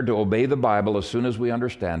prepared to obey the Bible as soon as we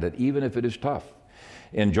understand it, even if it is tough.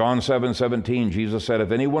 In John 7:17, Jesus said,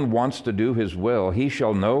 "If anyone wants to do His will, he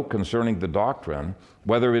shall know concerning the doctrine,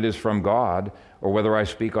 whether it is from God or whether I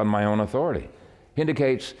speak on my own authority." He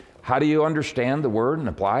indicates, how do you understand the Word and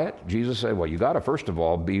apply it? Jesus said, well, you got to first of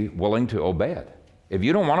all be willing to obey it. If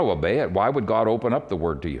you don't want to obey it, why would God open up the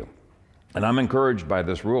Word to you? And I'm encouraged by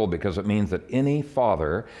this rule because it means that any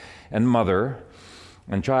father and mother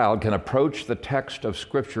and child can approach the text of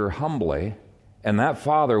Scripture humbly, and that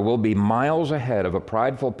father will be miles ahead of a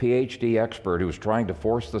prideful PhD expert who is trying to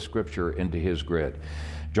force the Scripture into his grid.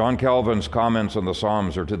 John Calvin's comments on the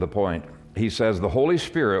Psalms are to the point. He says, the Holy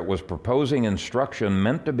Spirit was proposing instruction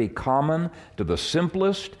meant to be common to the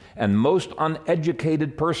simplest and most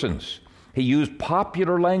uneducated persons. He used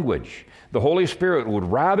popular language. The Holy Spirit would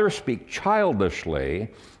rather speak childishly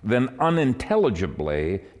than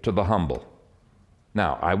unintelligibly to the humble.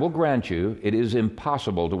 Now, I will grant you, it is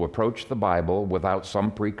impossible to approach the Bible without some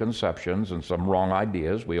preconceptions and some wrong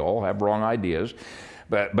ideas. We all have wrong ideas.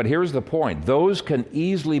 But here's the point. Those can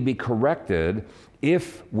easily be corrected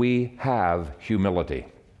if we have humility.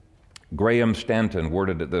 Graham Stanton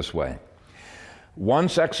worded it this way.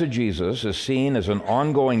 Once exegesis is seen as an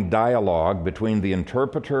ongoing dialogue between the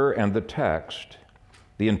interpreter and the text,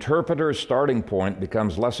 the interpreter's starting point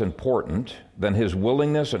becomes less important than his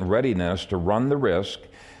willingness and readiness to run the risk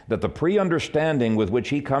that the pre-understanding with which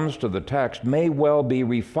he comes to the text may well be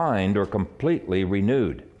refined or completely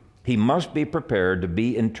renewed. He must be prepared to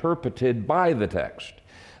be interpreted by the text.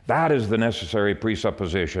 That is the necessary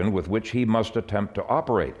presupposition with which he must attempt to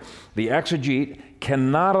operate. The exegete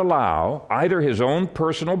cannot allow either his own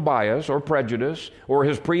personal bias or prejudice or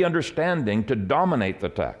his pre-understanding to dominate the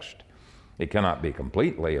text. It cannot be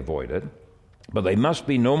completely avoided, but they must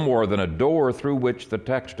be no more than a door through which the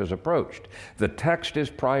text is approached. The text is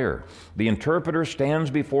prior. The interpreter stands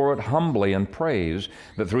before it humbly and prays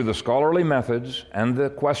that through the scholarly methods and the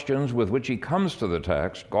questions with which he comes to the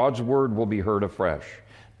text, God's word will be heard afresh.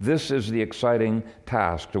 This is the exciting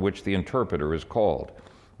task to which the interpreter is called.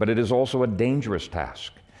 But it is also a dangerous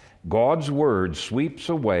task. God's word sweeps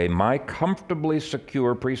away my comfortably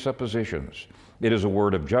secure presuppositions. It is a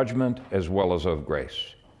word of judgment as well as of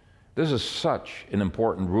grace. This is such an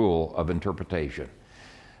important rule of interpretation.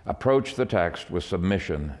 Approach the text with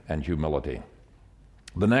submission and humility.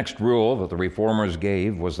 The next rule that the Reformers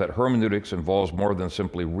gave was that hermeneutics involves more than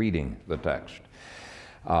simply reading the text.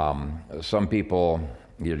 Some people,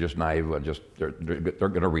 you're just naive, they're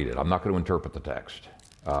going to read it. I'm not going to interpret the text.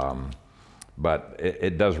 But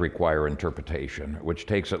it does require interpretation, which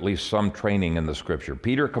takes at least some training in the Scripture.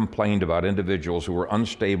 Peter complained about individuals who were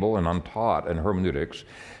unstable and untaught in hermeneutics,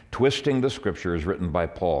 twisting the Scriptures written by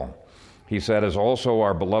Paul. He said, as also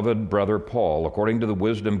our beloved brother Paul, according to the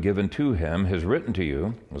wisdom given to him, has written to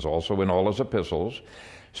you, as also in all his epistles,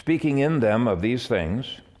 speaking in them of these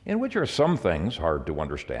things, in which are some things hard to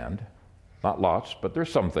understand, not lots, but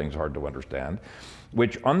there's some things hard to understand,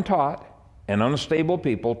 which untaught and unstable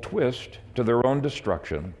people twist to their own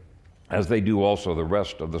destruction, as they do also the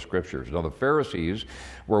rest of the Scriptures. Now, the Pharisees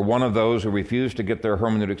were one of those who refused to get their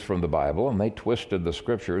hermeneutics from the Bible, and they twisted the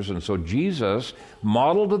Scriptures. And so Jesus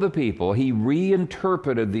modeled to the people, he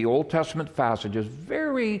reinterpreted the Old Testament passages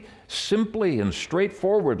very simply and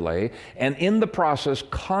straightforwardly, and in the process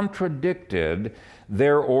contradicted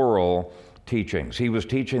their oral teachings. He was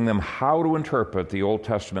teaching them how to interpret the Old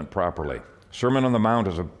Testament properly. Sermon on the Mount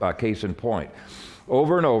is a case in point.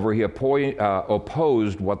 Over and over, he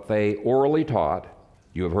opposed what they orally taught,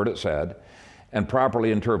 you have heard it said, and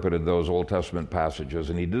properly interpreted those Old Testament passages,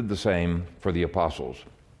 and he did the same for the apostles.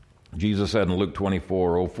 Jesus said in Luke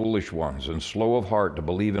 24, O foolish ones, and slow of heart to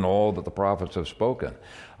believe in all that the prophets have spoken.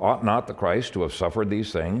 Ought not the Christ to have suffered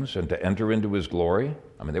these things and to enter into his glory?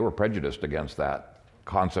 I mean, they were prejudiced against that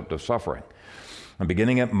concept of suffering. And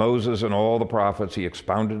beginning at Moses and all the prophets, he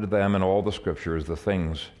expounded to them in all the Scriptures the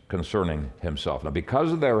things concerning himself. Now,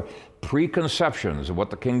 because of their preconceptions of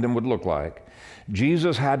what the kingdom would look like,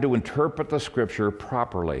 Jesus had to interpret the Scripture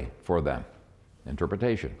properly for them.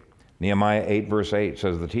 Interpretation. Nehemiah 8, verse 8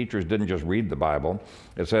 says the teachers didn't just read the Bible.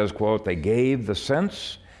 It says, quote, they gave the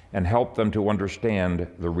sense and helped them to understand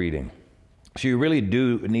the reading. So you really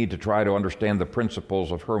do need to try to understand the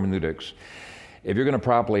principles of hermeneutics if you're going to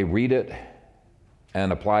properly read it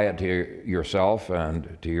and apply it to yourself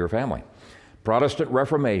and to your family. Protestant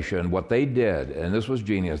Reformation, what they did, and this was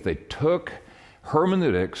genius, they took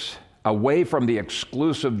hermeneutics away from the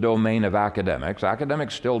exclusive domain of academics.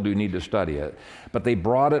 Academics still do need to study it, but they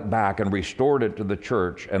brought it back and restored it to the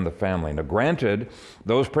church and the family. Now, granted,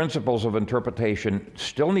 those principles of interpretation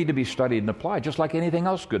still need to be studied and applied, just like anything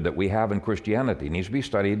else good that we have in Christianity. It needs to be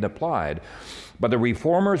studied and applied. But the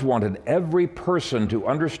Reformers wanted every person to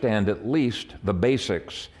understand at least the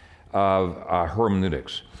basics of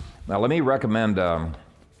hermeneutics. Now, let me recommend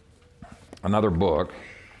another book.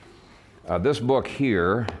 This book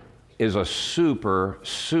here is a super,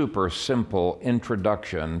 super simple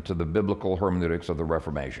introduction to the biblical hermeneutics of the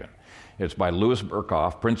Reformation. It's by Louis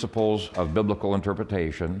Berkhoff, Principles of Biblical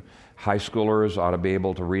Interpretation. High schoolers ought to be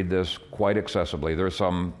able to read this quite accessibly. There are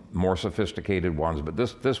some more sophisticated ones, but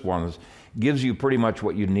this one gives you pretty much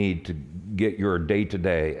what you need to get your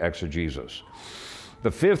day-to-day exegesis.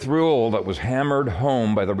 The fifth rule that was hammered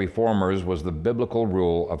home by the Reformers was the biblical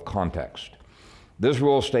rule of context. This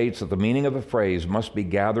rule states that the meaning of a phrase must be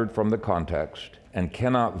gathered from the context and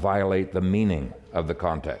cannot violate the meaning of the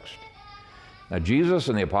context. Now, Jesus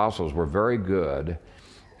and the apostles were very good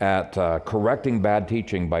at correcting bad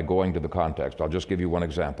teaching by going to the context. I'll just give you one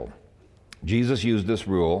example. Jesus used this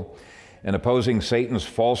rule in opposing Satan's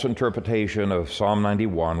false interpretation of Psalm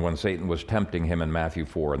 91 when Satan was tempting him in Matthew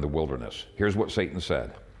 4 in the wilderness. Here's what Satan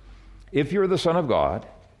said: "If you're the Son of God,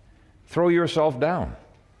 throw yourself down,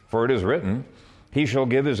 for it is written, He shall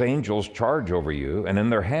give His angels charge over you, and in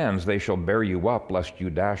their hands they shall bear you up, lest you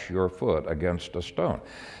dash your foot against a stone."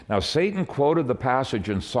 Now, Satan quoted the passage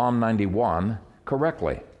in Psalm 91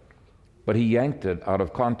 correctly, but he yanked it out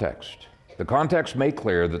of context. The context made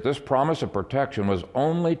clear that this promise of protection was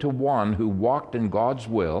only to one who walked in God's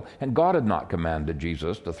will, and God had not commanded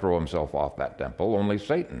Jesus to throw himself off that temple, only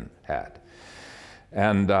Satan had.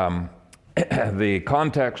 And the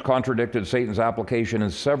context contradicted Satan's application in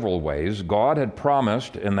several ways. God had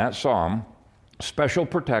promised in that psalm special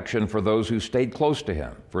protection for those who stayed close to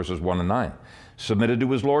him, verses 1 and 9, submitted to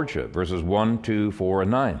his lordship, verses 1, 2, 4, and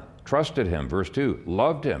 9, trusted him, verse 2,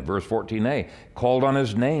 loved him, verse 14a, called on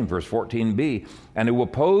his name, verse 14b, and who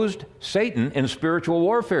opposed Satan in spiritual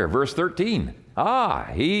warfare, verse 13.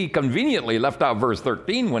 He conveniently left out verse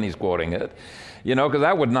 13 when he's quoting it, because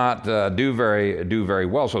that would not do very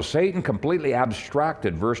well. So Satan completely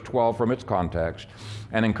abstracted verse 12 from its context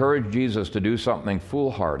and encouraged Jesus to do something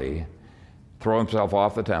foolhardy, throw himself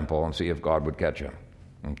off the temple and see if God would catch him.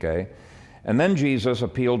 Okay? And then Jesus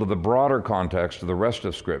appealed to the broader context of the rest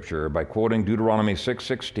of Scripture by quoting Deuteronomy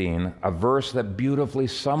 6:16, a verse that beautifully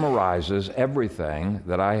summarizes everything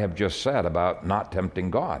that I have just said about not tempting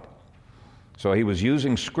God. So he was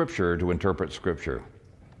using Scripture to interpret Scripture.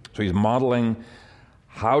 So he's modeling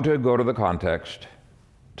how to go to the context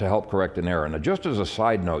to help correct an error. Now, just as a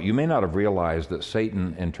side note, you may not have realized that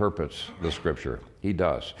Satan interprets the Scripture. He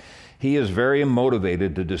does. He is very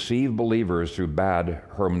motivated to deceive believers through bad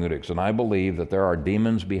hermeneutics, and I believe that there are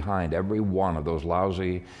demons behind every one of those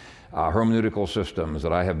lousy hermeneutical systems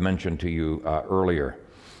that I have mentioned to you earlier.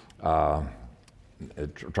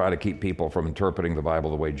 Try to keep people from interpreting the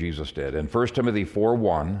Bible the way Jesus did. In 1 Timothy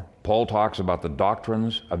 4:1, Paul talks about the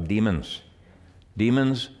doctrines of demons.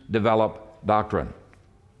 Demons develop doctrine.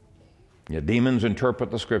 Demons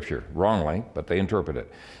interpret the Scripture wrongly, but they interpret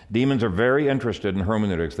it. Demons are very interested in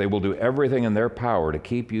hermeneutics. They will do everything in their power to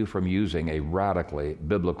keep you from using a radically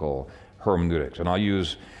biblical hermeneutics. And I'll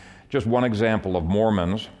use just one example of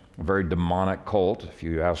Mormons, a very demonic cult, if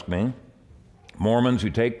you ask me. Mormons who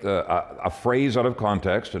take a phrase out of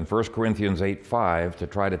context in 1 Corinthians 8:5 to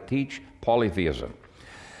try to teach polytheism.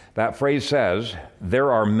 That phrase says,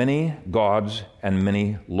 "There are many gods and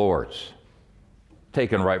many lords."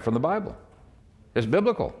 Taken right from the Bible. It's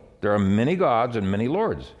biblical. There are many gods and many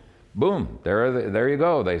lords. Boom, there you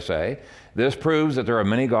go, they say. This proves that there are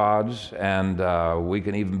many gods and we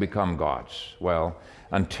can even become gods. Well,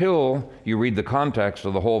 until you read the context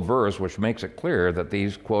of the whole verse, which makes it clear that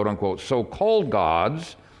these quote-unquote so-called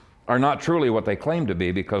gods are not truly what they claim to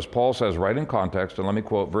be, because Paul says right in context, and let me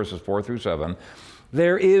quote verses 4 through 7,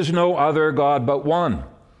 "There is no other God but one.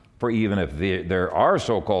 For even if there are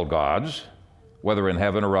so-called gods, whether in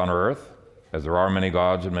heaven or on earth, as there are many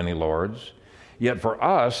gods and many lords, yet for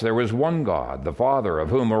us there is one God, the Father, of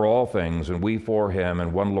whom are all things, and we for him,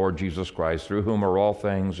 and one Lord Jesus Christ, through whom are all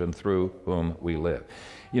things, and through whom we live."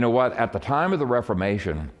 You know what? At the time of the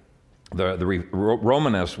Reformation, the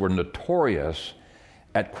Romanists were notorious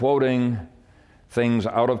at quoting things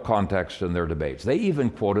out of context in their debates. They even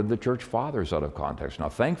quoted the church fathers out of context. Now,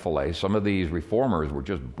 thankfully, some of these reformers were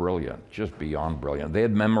just brilliant, just beyond brilliant. They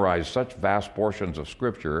had memorized such vast portions of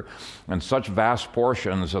Scripture and such vast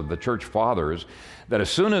portions of the church fathers that as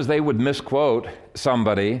soon as they would misquote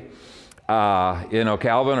somebody,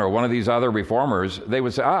 Calvin or one of these other reformers, they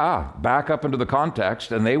would say, back up into the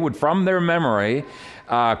context, and they would, from their memory,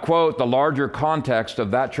 quote the larger context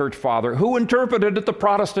of that church father who interpreted it the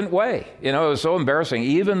Protestant way. It was so embarrassing.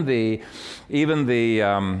 Even the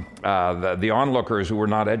onlookers who were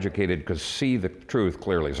not educated could see the truth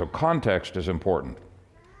clearly. So context is important.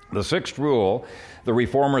 The sixth rule the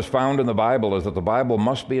reformers found in the Bible is that the Bible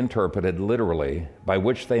must be interpreted literally, by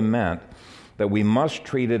which they meant that we must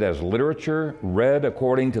treat it as literature read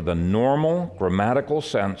according to the normal grammatical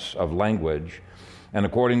sense of language and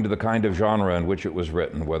according to the kind of genre in which it was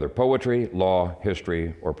written, whether poetry, law,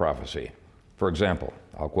 history, or prophecy. For example,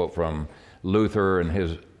 I'll quote from Luther in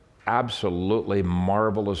his absolutely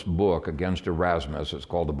marvelous book against Erasmus. It's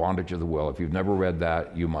called The Bondage of the Will. If you've never read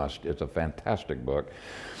that, you must. It's a fantastic book.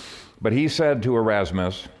 But he said to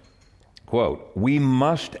Erasmus, quote, "We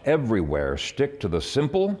must everywhere stick to the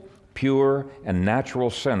simple, pure, and natural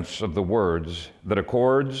sense of the words that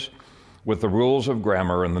accords with the rules of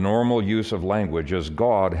grammar and the normal use of language as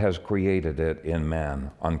God has created it in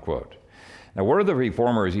man," unquote. Now, where do the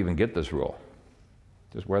reformers even get this rule?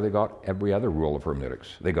 This is where they got every other rule of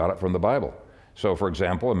hermeneutics. They got it from the Bible. So, for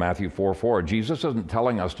example, in Matthew 4:4, Jesus isn't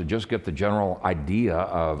telling us to just get the general idea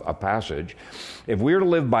of a passage. If we're to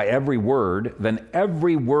live by every word, then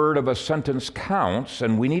every word of a sentence counts,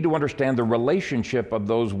 and we need to understand the relationship of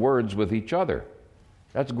those words with each other.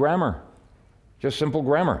 That's grammar, just simple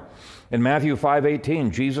grammar. In Matthew 5:18,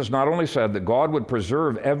 Jesus not only said that God would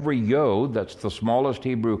preserve every yod, that's the smallest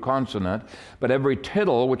Hebrew consonant, but every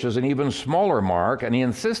tittle, which is an even smaller mark, and he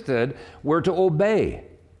insisted we're to obey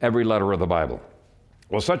every letter of the Bible.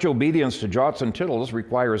 Well, such obedience to jots and tittles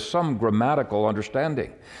requires some grammatical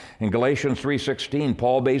understanding. In Galatians 3:16,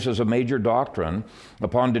 Paul bases a major doctrine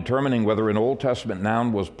upon determining whether an Old Testament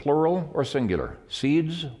noun was plural or singular,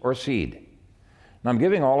 seeds or seed. Now, I'm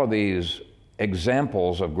giving all of these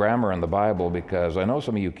examples of grammar in the Bible because I know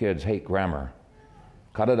some of you kids hate grammar.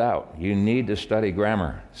 Cut it out. You need to study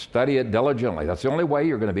grammar. Study it diligently. That's the only way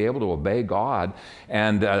you're going to be able to obey God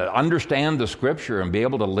and understand the Scripture and be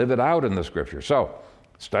able to live it out in the Scripture. So,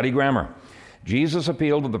 study grammar. Jesus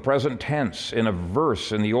appealed to the present tense in a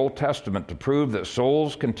verse in the Old Testament to prove that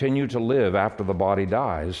souls continue to live after the body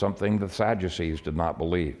dies, something the Sadducees did not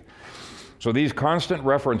believe. So these constant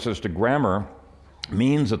references to grammar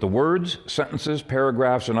means that the words, sentences,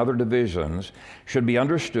 paragraphs, and other divisions should be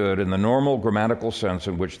understood in the normal grammatical sense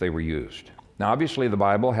in which they were used. Now, obviously, the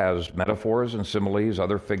Bible has metaphors and similes,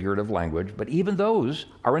 other figurative language, but even those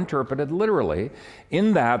are interpreted literally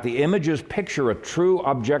in that the images picture a true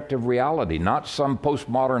objective reality, not some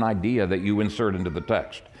postmodern idea that you insert into the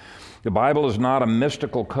text. The Bible is not a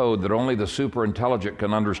mystical code that only the super intelligent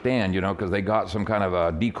can understand, because they got some kind of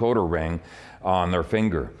a decoder ring on their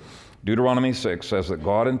finger. Deuteronomy 6 says that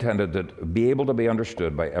God intended it to be able to be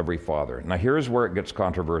understood by every father. Now, here's where it gets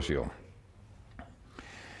controversial.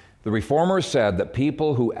 The reformers said that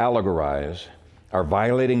people who allegorize are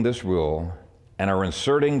violating this rule and are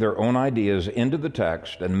inserting their own ideas into the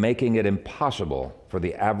text and making it impossible for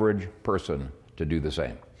the average person to do the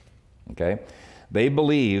same. Okay? They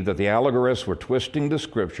believed that the allegorists were twisting the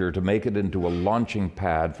Scripture to make it into a launching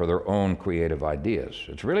pad for their own creative ideas.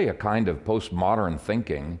 It's really a kind of postmodern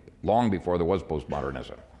thinking long before there was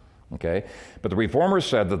postmodernism. Okay? But the reformers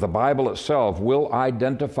said that the Bible itself will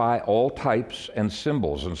identify all types and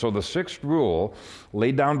symbols. And so the sixth rule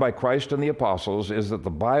laid down by Christ and the apostles is that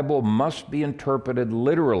the Bible must be interpreted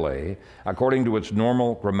literally according to its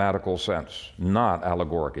normal grammatical sense, not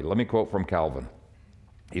allegorically. Let me quote from Calvin.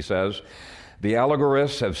 He says, "The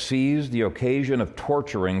allegorists have seized the occasion of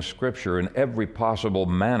torturing Scripture in every possible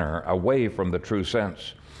manner away from the true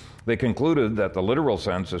sense. They concluded that the literal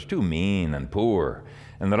sense is too mean and poor,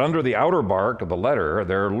 and that under the outer bark of the letter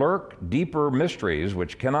there lurk deeper mysteries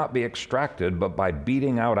which cannot be extracted but by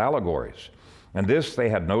beating out allegories. And this they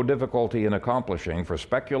had no difficulty in accomplishing, for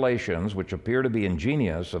speculations which appear to be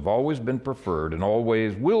ingenious have always been preferred and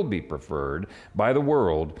always will be preferred by the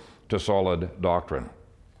world to solid doctrine."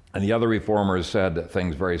 And the other reformers said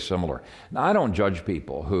things very similar. Now, I don't judge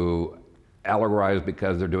people who allegorize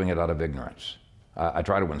because they're doing it out of ignorance. I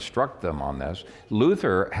try to instruct them on this.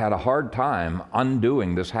 Luther had a hard time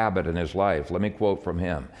undoing this habit in his life. Let me quote from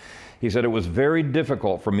him. He said, "It was very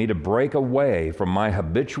difficult for me to break away from my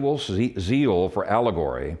habitual zeal for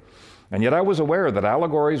allegory, and yet I was aware that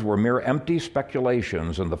allegories were mere empty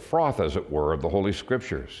speculations and the froth, as it were, of the Holy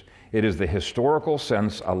Scriptures. It is the historical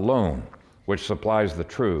sense alone which supplies the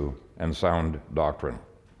true and sound doctrine."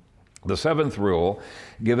 The seventh rule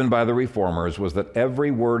given by the reformers was that every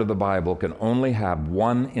word of the Bible can only have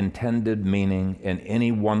one intended meaning in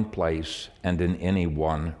any one place and in any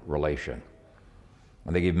one relation.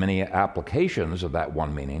 And they gave many applications of that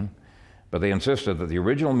one meaning, but they insisted that the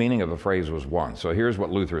original meaning of a phrase was one. So here's what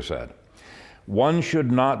Luther said. "One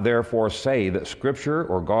should not therefore say that Scripture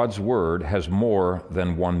or God's Word has more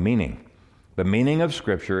than one meaning. The meaning of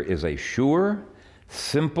Scripture is a sure,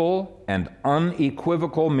 simple, and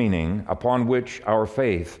unequivocal meaning upon which our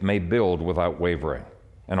faith may build without wavering."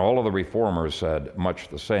 And all of the reformers said much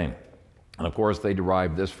the same. And of course, they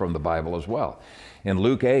derived this from the Bible as well. In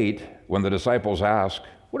Luke 8, when the disciples asked,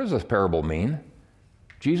 "What does this parable mean?"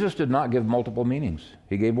 Jesus did not give multiple meanings.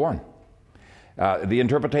 He gave one. The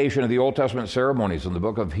interpretation of the Old Testament ceremonies in the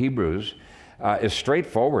book of Hebrews is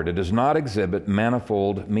straightforward. It does not exhibit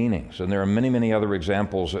manifold meanings. And there are many, many other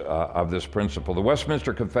examples of this principle. The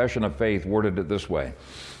Westminster Confession of Faith worded it this way: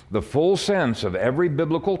 the full sense of every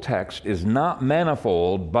biblical text is not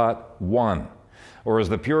manifold, but one. Or as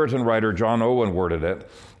the Puritan writer John Owen worded it,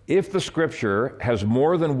 if the Scripture has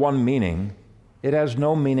more than one meaning, it has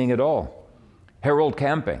no meaning at all. Harold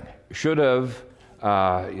Camping should have,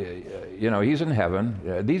 he's in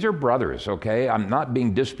heaven. These are brothers, okay? I'm not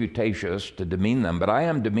being disputatious to demean them, but I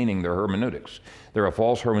am demeaning their hermeneutics. They're a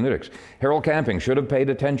false hermeneutics. Harold Camping should have paid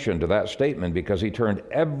attention to that statement because he turned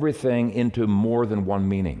everything into more than one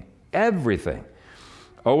meaning. Everything.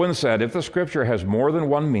 Owen said, if the Scripture has more than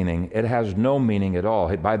one meaning, it has no meaning at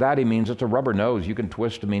all. By that he means it's a rubber nose. You can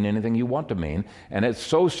twist to mean anything you want to mean, and it's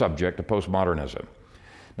so subject to postmodernism.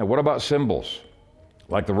 Now, what about symbols?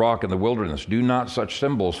 Like the rock in the wilderness, do not such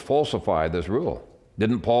symbols falsify this rule?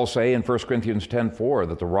 Didn't Paul say in 1 Corinthians 10:4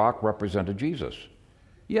 that the rock represented Jesus?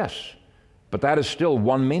 Yes, but that is still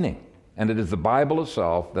one meaning, and it is the Bible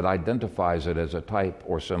itself that identifies it as a type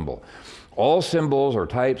or symbol. All symbols or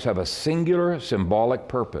types have a singular symbolic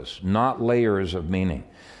purpose, not layers of meaning.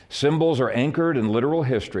 Symbols are anchored in literal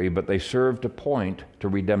history, but they serve to point to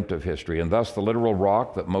redemptive history. And thus the literal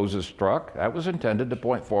rock that Moses struck, that was intended to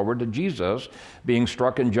point forward to Jesus being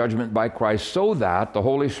struck in judgment by Christ so that the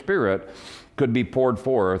Holy Spirit could be poured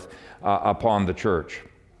forth upon the church.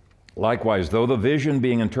 Likewise, though the vision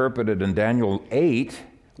being interpreted in Daniel 8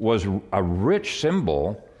 was a rich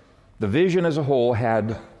symbol, the vision as a whole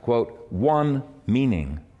had, quote, one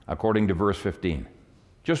meaning, according to verse 15.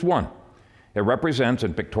 Just one. It represents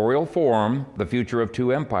in pictorial form the future of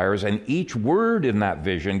two empires, and each word in that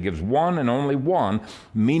vision gives one and only one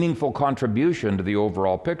meaningful contribution to the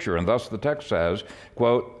overall picture. And thus the text says,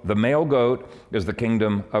 quote, the male goat is the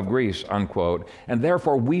kingdom of Greece, unquote. And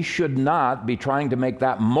therefore we should not be trying to make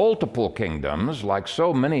that multiple kingdoms like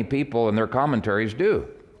so many people in their commentaries do.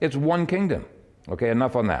 It's one kingdom. Okay,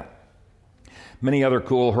 enough on that. Many other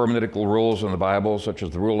cool hermeneutical rules in the Bible, such as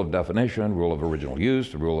the rule of definition, rule of original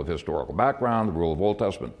use, the rule of historical background, the rule of Old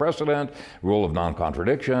Testament precedent, rule of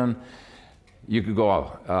non-contradiction. You could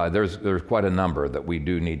go, there's quite a number that we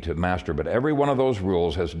do need to master, but every one of those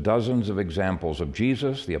rules has dozens of examples of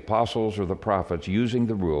Jesus, the apostles, or the prophets using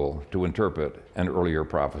the rule to interpret an earlier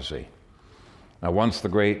prophecy. Now, once the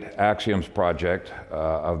great Axioms project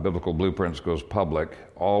of biblical blueprints goes public,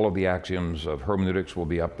 all of the axioms of hermeneutics will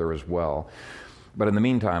be up there as well. But in the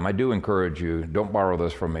meantime, I do encourage you, don't borrow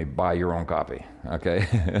this from me, buy your own copy,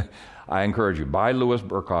 okay? I encourage you, buy Louis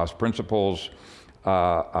Berkhoff's Principles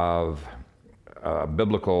of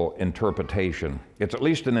Biblical Interpretation. It's at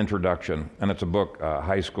least an introduction, and it's a book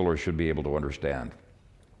high schoolers should be able to understand.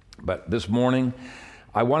 But this morning,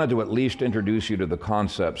 I wanted to at least introduce you to the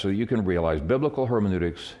concept so that you can realize biblical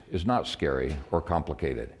hermeneutics is not scary or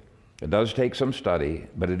complicated. It does take some study,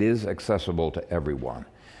 but it is accessible to everyone.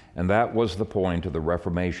 And that was the point of the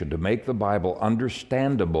Reformation, to make the Bible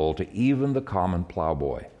understandable to even the common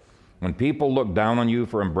plowboy. When people look down on you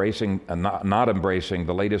for embracing not embracing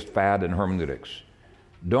the latest fad in hermeneutics,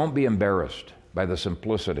 don't be embarrassed by the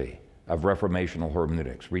simplicity of reformational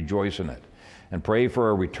hermeneutics. Rejoice in it. And pray for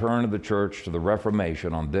a return of the church to the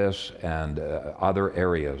Reformation on this and other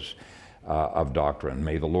areas of doctrine.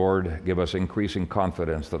 May the Lord give us increasing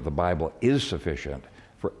confidence that the Bible is sufficient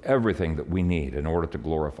for everything that we need in order to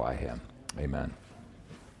glorify Him. Amen.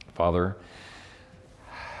 Father,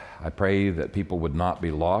 I pray that people would not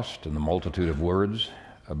be lost in the multitude of words,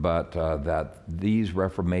 but that these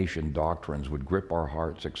Reformation doctrines would grip our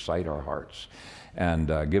hearts, excite our hearts,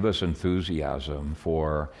 and give us enthusiasm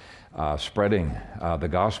for spreading the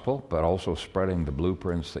gospel, but also spreading the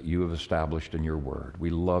blueprints that you have established in your word.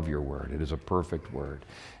 We love your word. It is a perfect word.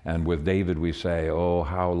 And with David we say, oh,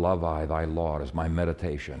 how love I thy law as my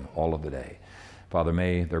meditation all of the day. Father,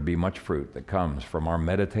 may there be much fruit that comes from our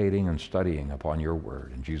meditating and studying upon your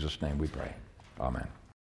word. In Jesus' name we pray. Amen.